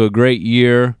ending to a great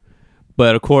year.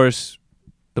 But, of course,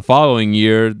 the following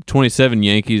year, 27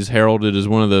 Yankees heralded as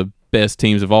one of the best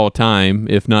teams of all time,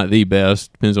 if not the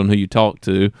best. Depends on who you talk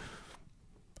to.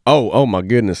 Oh my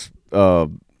goodness.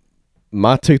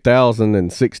 My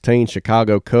 2016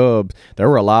 Chicago Cubs, there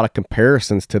were a lot of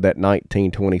comparisons to that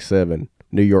 1927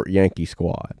 New York Yankee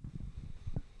squad.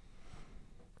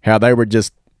 How they were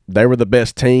the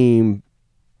best team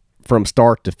from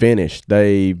start to finish.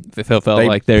 They felt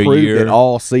like their proved year it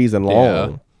all season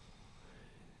long.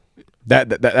 Yeah.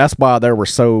 That's why there were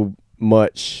so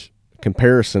much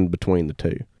comparison between the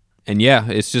two. And yeah,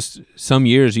 it's just some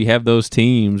years you have those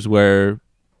teams where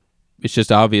it's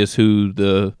just obvious who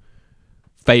the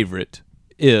favorite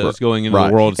is going into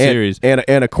the World Series. And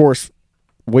of course,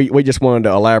 we just wanted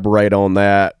to elaborate on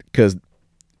that because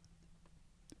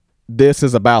this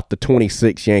is about the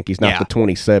 26 Yankees, not the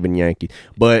 27 Yankees.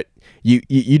 But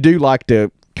you do like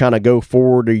to kind of go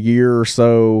forward a year or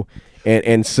so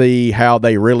and see how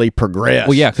they really progress.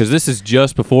 Well, yeah, because this is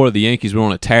just before the Yankees were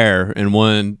on a tear and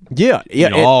won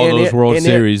all those World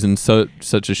Series in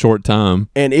such a short time.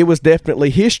 And it was definitely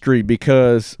history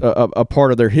because a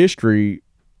part of their history,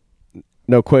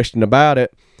 no question about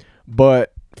it.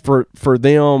 But for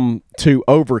them to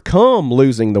overcome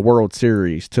losing the World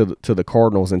Series to the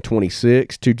Cardinals in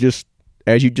 26, to just,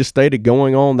 as you just stated,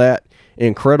 going on that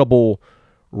incredible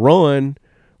run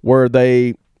where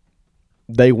they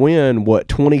win,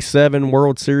 27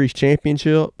 World Series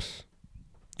championships?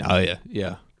 Oh,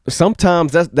 yeah.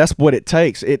 Sometimes that's what it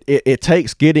takes. It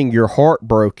takes getting your heart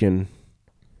broken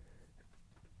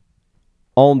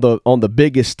on the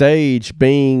biggest stage,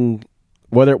 being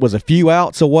whether it was a few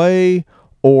outs away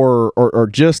or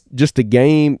just a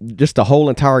game, just the whole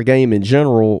entire game in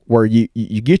general, where you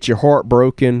get your heart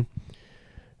broken,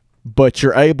 but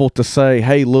you're able to say,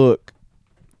 hey, look,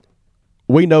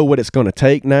 we know what it's going to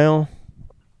take now.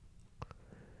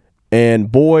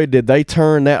 And boy, did they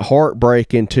turn that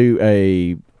heartbreak into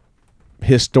a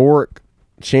historic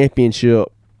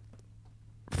championship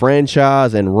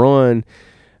franchise and run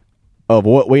of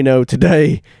what we know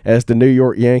today as the New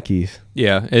York Yankees.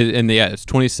 Yeah, and it's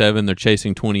 27. They're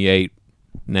chasing 28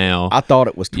 now. I thought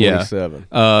it was 27.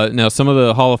 Yeah. Now, some of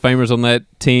the Hall of Famers on that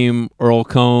team, Earl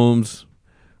Combs,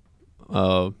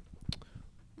 Wade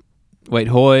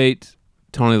Hoyt,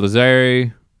 Tony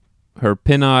Lazzari, Herb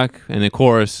Pinnock, and of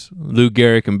course Lou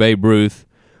Gehrig and Babe Ruth.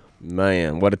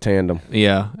 Man, what a tandem!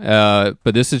 Yeah,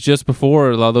 but this is just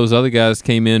before a lot of those other guys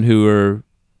came in who are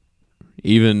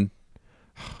even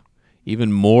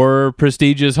more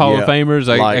prestigious Hall of Famers.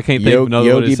 I can't think of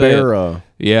another one to say. Yogi Berra.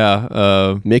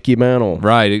 Yeah, Mickey Mantle.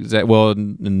 Right, exactly. Well,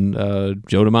 and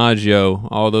Joe DiMaggio,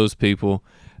 all those people.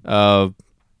 So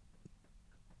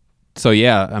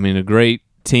yeah, a great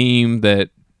team that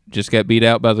just got beat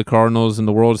out by the Cardinals in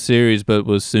the World Series, but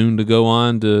was soon to go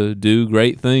on to do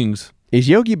great things. Is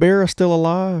Yogi Berra still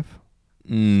alive?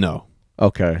 No.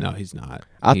 Okay. No, he's not.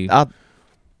 I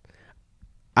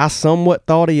somewhat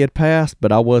thought he had passed,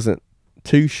 but I wasn't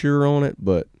too sure on it.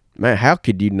 But man, how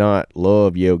could you not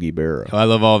love Yogi Berra? I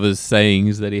love all of his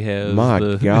sayings that he has.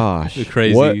 My gosh, the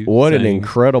crazy what sayings. an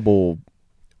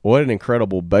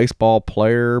incredible baseball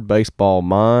player, baseball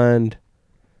mind.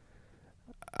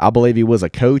 I believe he was a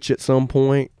coach at some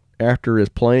point after his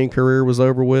playing career was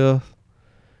over with.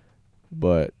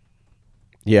 But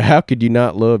yeah, how could you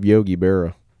not love Yogi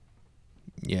Berra?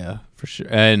 Yeah, for sure.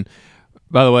 And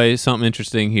by the way, something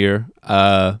interesting here.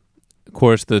 Of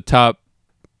course, the top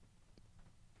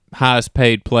highest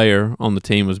paid player on the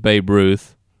team was Babe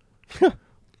Ruth.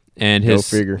 And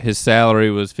his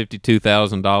salary was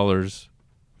 $52,000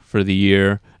 for the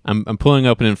year. I'm pulling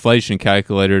up an inflation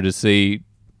calculator to see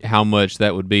how much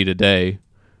that would be today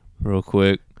real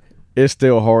quick. It's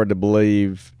still hard to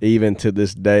believe, even to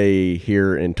this day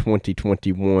here in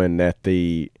 2021, that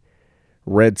the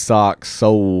Red Sox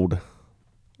sold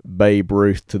Babe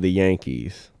Ruth to the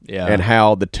Yankees. Yeah. And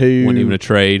how the two... Wasn't even a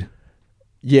trade.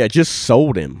 Yeah, just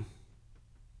sold him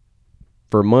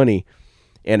for money.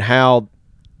 And how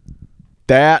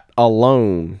that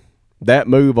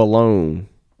move alone,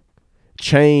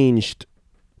 changed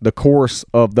the course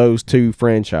of those two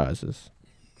franchises.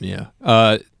 Yeah.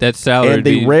 That salary. And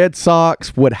the Red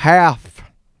Sox would have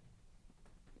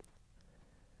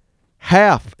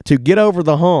to get over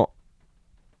the hump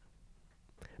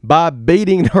by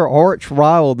beating their arch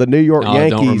rival, the New York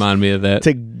Yankees. Don't remind me of that.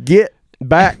 To get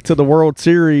back to the World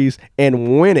Series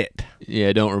and win it.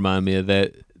 Yeah, don't remind me of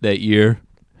that year.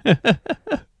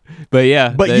 But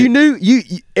yeah, you knew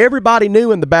everybody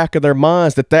knew in the back of their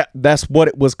minds that's what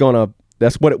it was gonna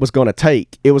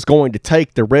take. It was going to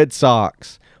take the Red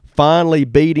Sox finally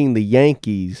beating the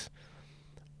Yankees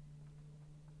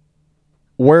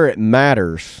where it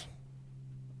matters,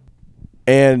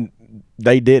 and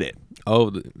they did it.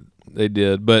 Oh, they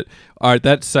did. But all right,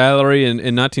 that salary in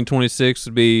 1926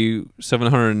 would be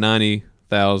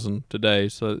 $790,000 today.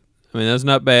 So I mean, that's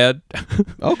not bad.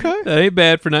 Okay. That ain't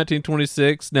bad for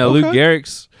 1926. Now, Okay. Lou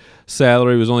Gehrig's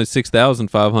salary was only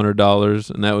 $6,500,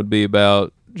 and that would be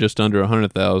about just under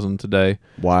 $100,000 today.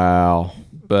 Wow.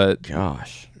 But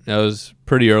gosh, that was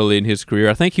pretty early in his career.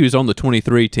 I think he was on the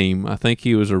 23 team. I think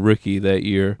he was a rookie that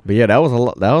year. But yeah, that was a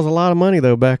lot of money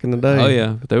though back in the day. Oh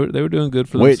yeah, they were doing good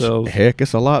for Which, themselves. heck,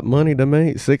 it's a lot of money to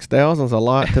me. 6,000's a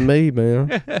lot to me,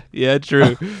 man. Yeah,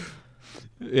 true.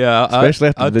 Yeah, Especially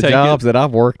after I'd the take jobs that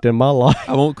I've worked in my life.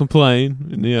 I won't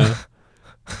complain. Yeah.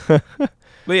 But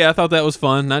yeah, I thought that was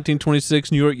fun.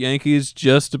 1926 New York Yankees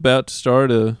just about to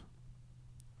start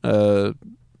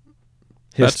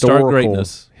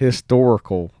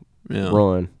historical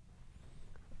run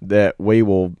that we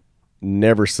will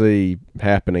never see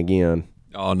happen again.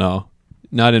 Oh no,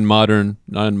 not in modern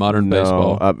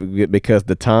baseball. Because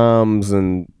the times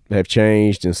have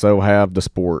changed, and so have the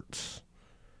sports.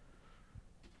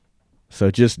 So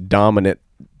just dominance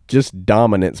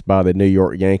by the New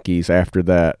York Yankees after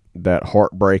that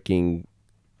heartbreaking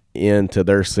end to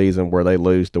their season where they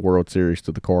lose the World Series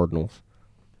to the Cardinals.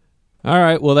 All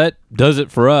right, well that does it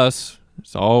for us.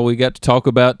 That's all we got to talk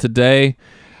about today.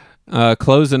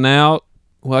 Closing out,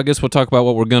 well, I guess we'll talk about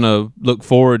what we're gonna look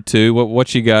forward to.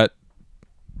 What you got?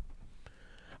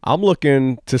 I'm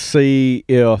looking to see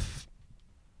if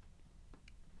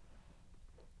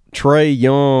Trae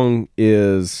Young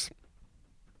is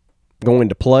going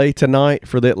to play tonight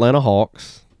for the Atlanta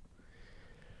Hawks.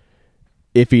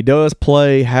 If he does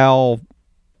play, how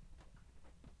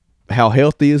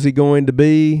healthy is he going to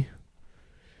be?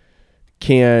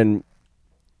 Can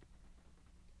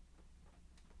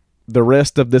the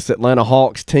rest of this Atlanta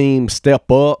Hawks team step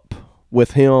up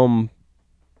with him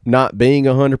not being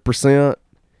 100%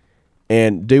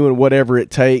 and doing whatever it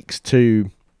takes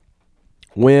to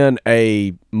win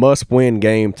a must-win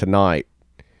game tonight?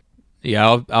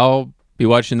 Yeah, I'll be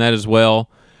watching that as well.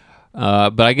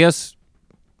 But I guess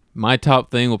my top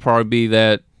thing will probably be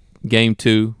that Game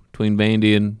 2 between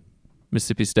Vandy and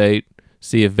Mississippi State.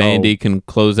 See if Vandy can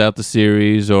close out the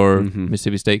series or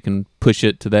Mississippi State can push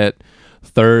it to that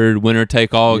third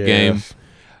winner-take-all game.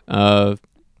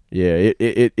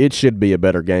 It should be a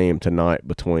better game tonight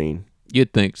between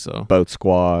You'd think so. both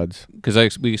squads.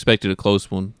 Because we expected a close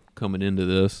one coming into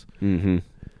this. Mm-hmm.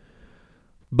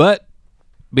 But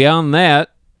beyond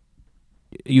that,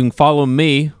 you can follow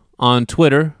me on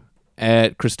Twitter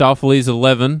at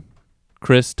Christopheles11,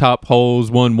 Chris Top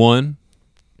Holes 11.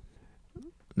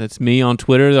 That's me on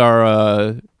Twitter.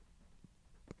 Our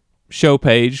show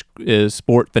page is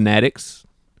Sport Fanatics.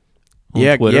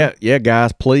 On Twitter. Yeah,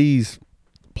 guys, please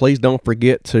don't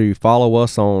forget to follow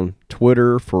us on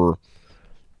Twitter for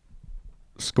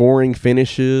scoring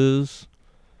finishes.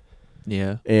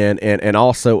 Yeah. And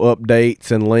also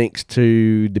updates and links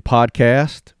to the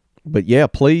podcast. But yeah,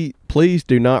 please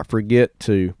do not forget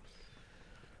to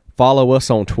follow us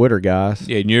on Twitter, guys.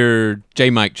 Yeah, and you're J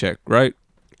Mike Check, right?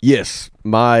 Yes,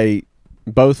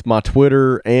 both my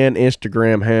Twitter and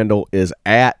Instagram handle is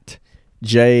at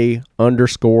J_Mike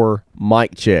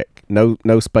Check.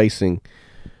 No spacing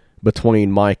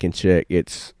between Mike and Check.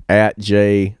 It's at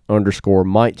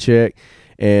J_Mike Check.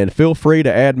 And feel free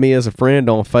to add me as a friend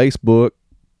on Facebook.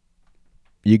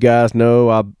 You guys know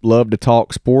I love to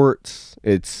talk sports.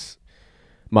 It's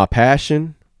my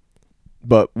passion.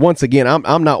 But once again,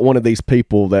 I'm not one of these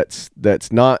people that's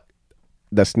not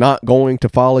going to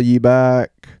follow you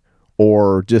back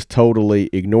or just totally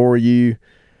ignore you.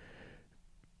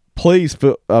 Please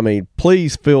feel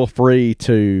free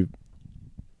to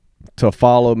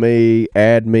follow me,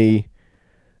 add me.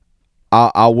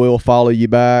 I will follow you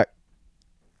back.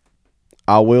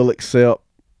 I will accept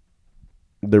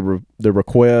the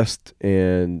request,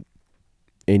 and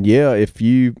yeah, if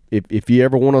you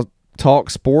ever want to talk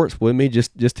sports with me,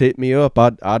 just hit me up.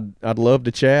 I'd love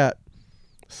to chat.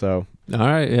 So all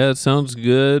right, yeah, it sounds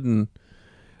good. And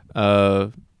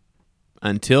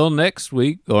until next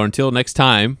week or until next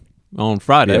time on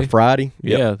Friday. Yeah, Friday.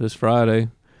 Yep. Yeah, this Friday.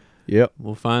 Yep.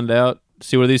 We'll find out,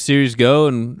 see where these series go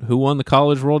and who won the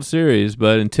College World Series.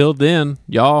 But until then,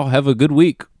 y'all have a good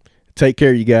week. Take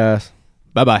care, you guys.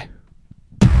 Bye-bye.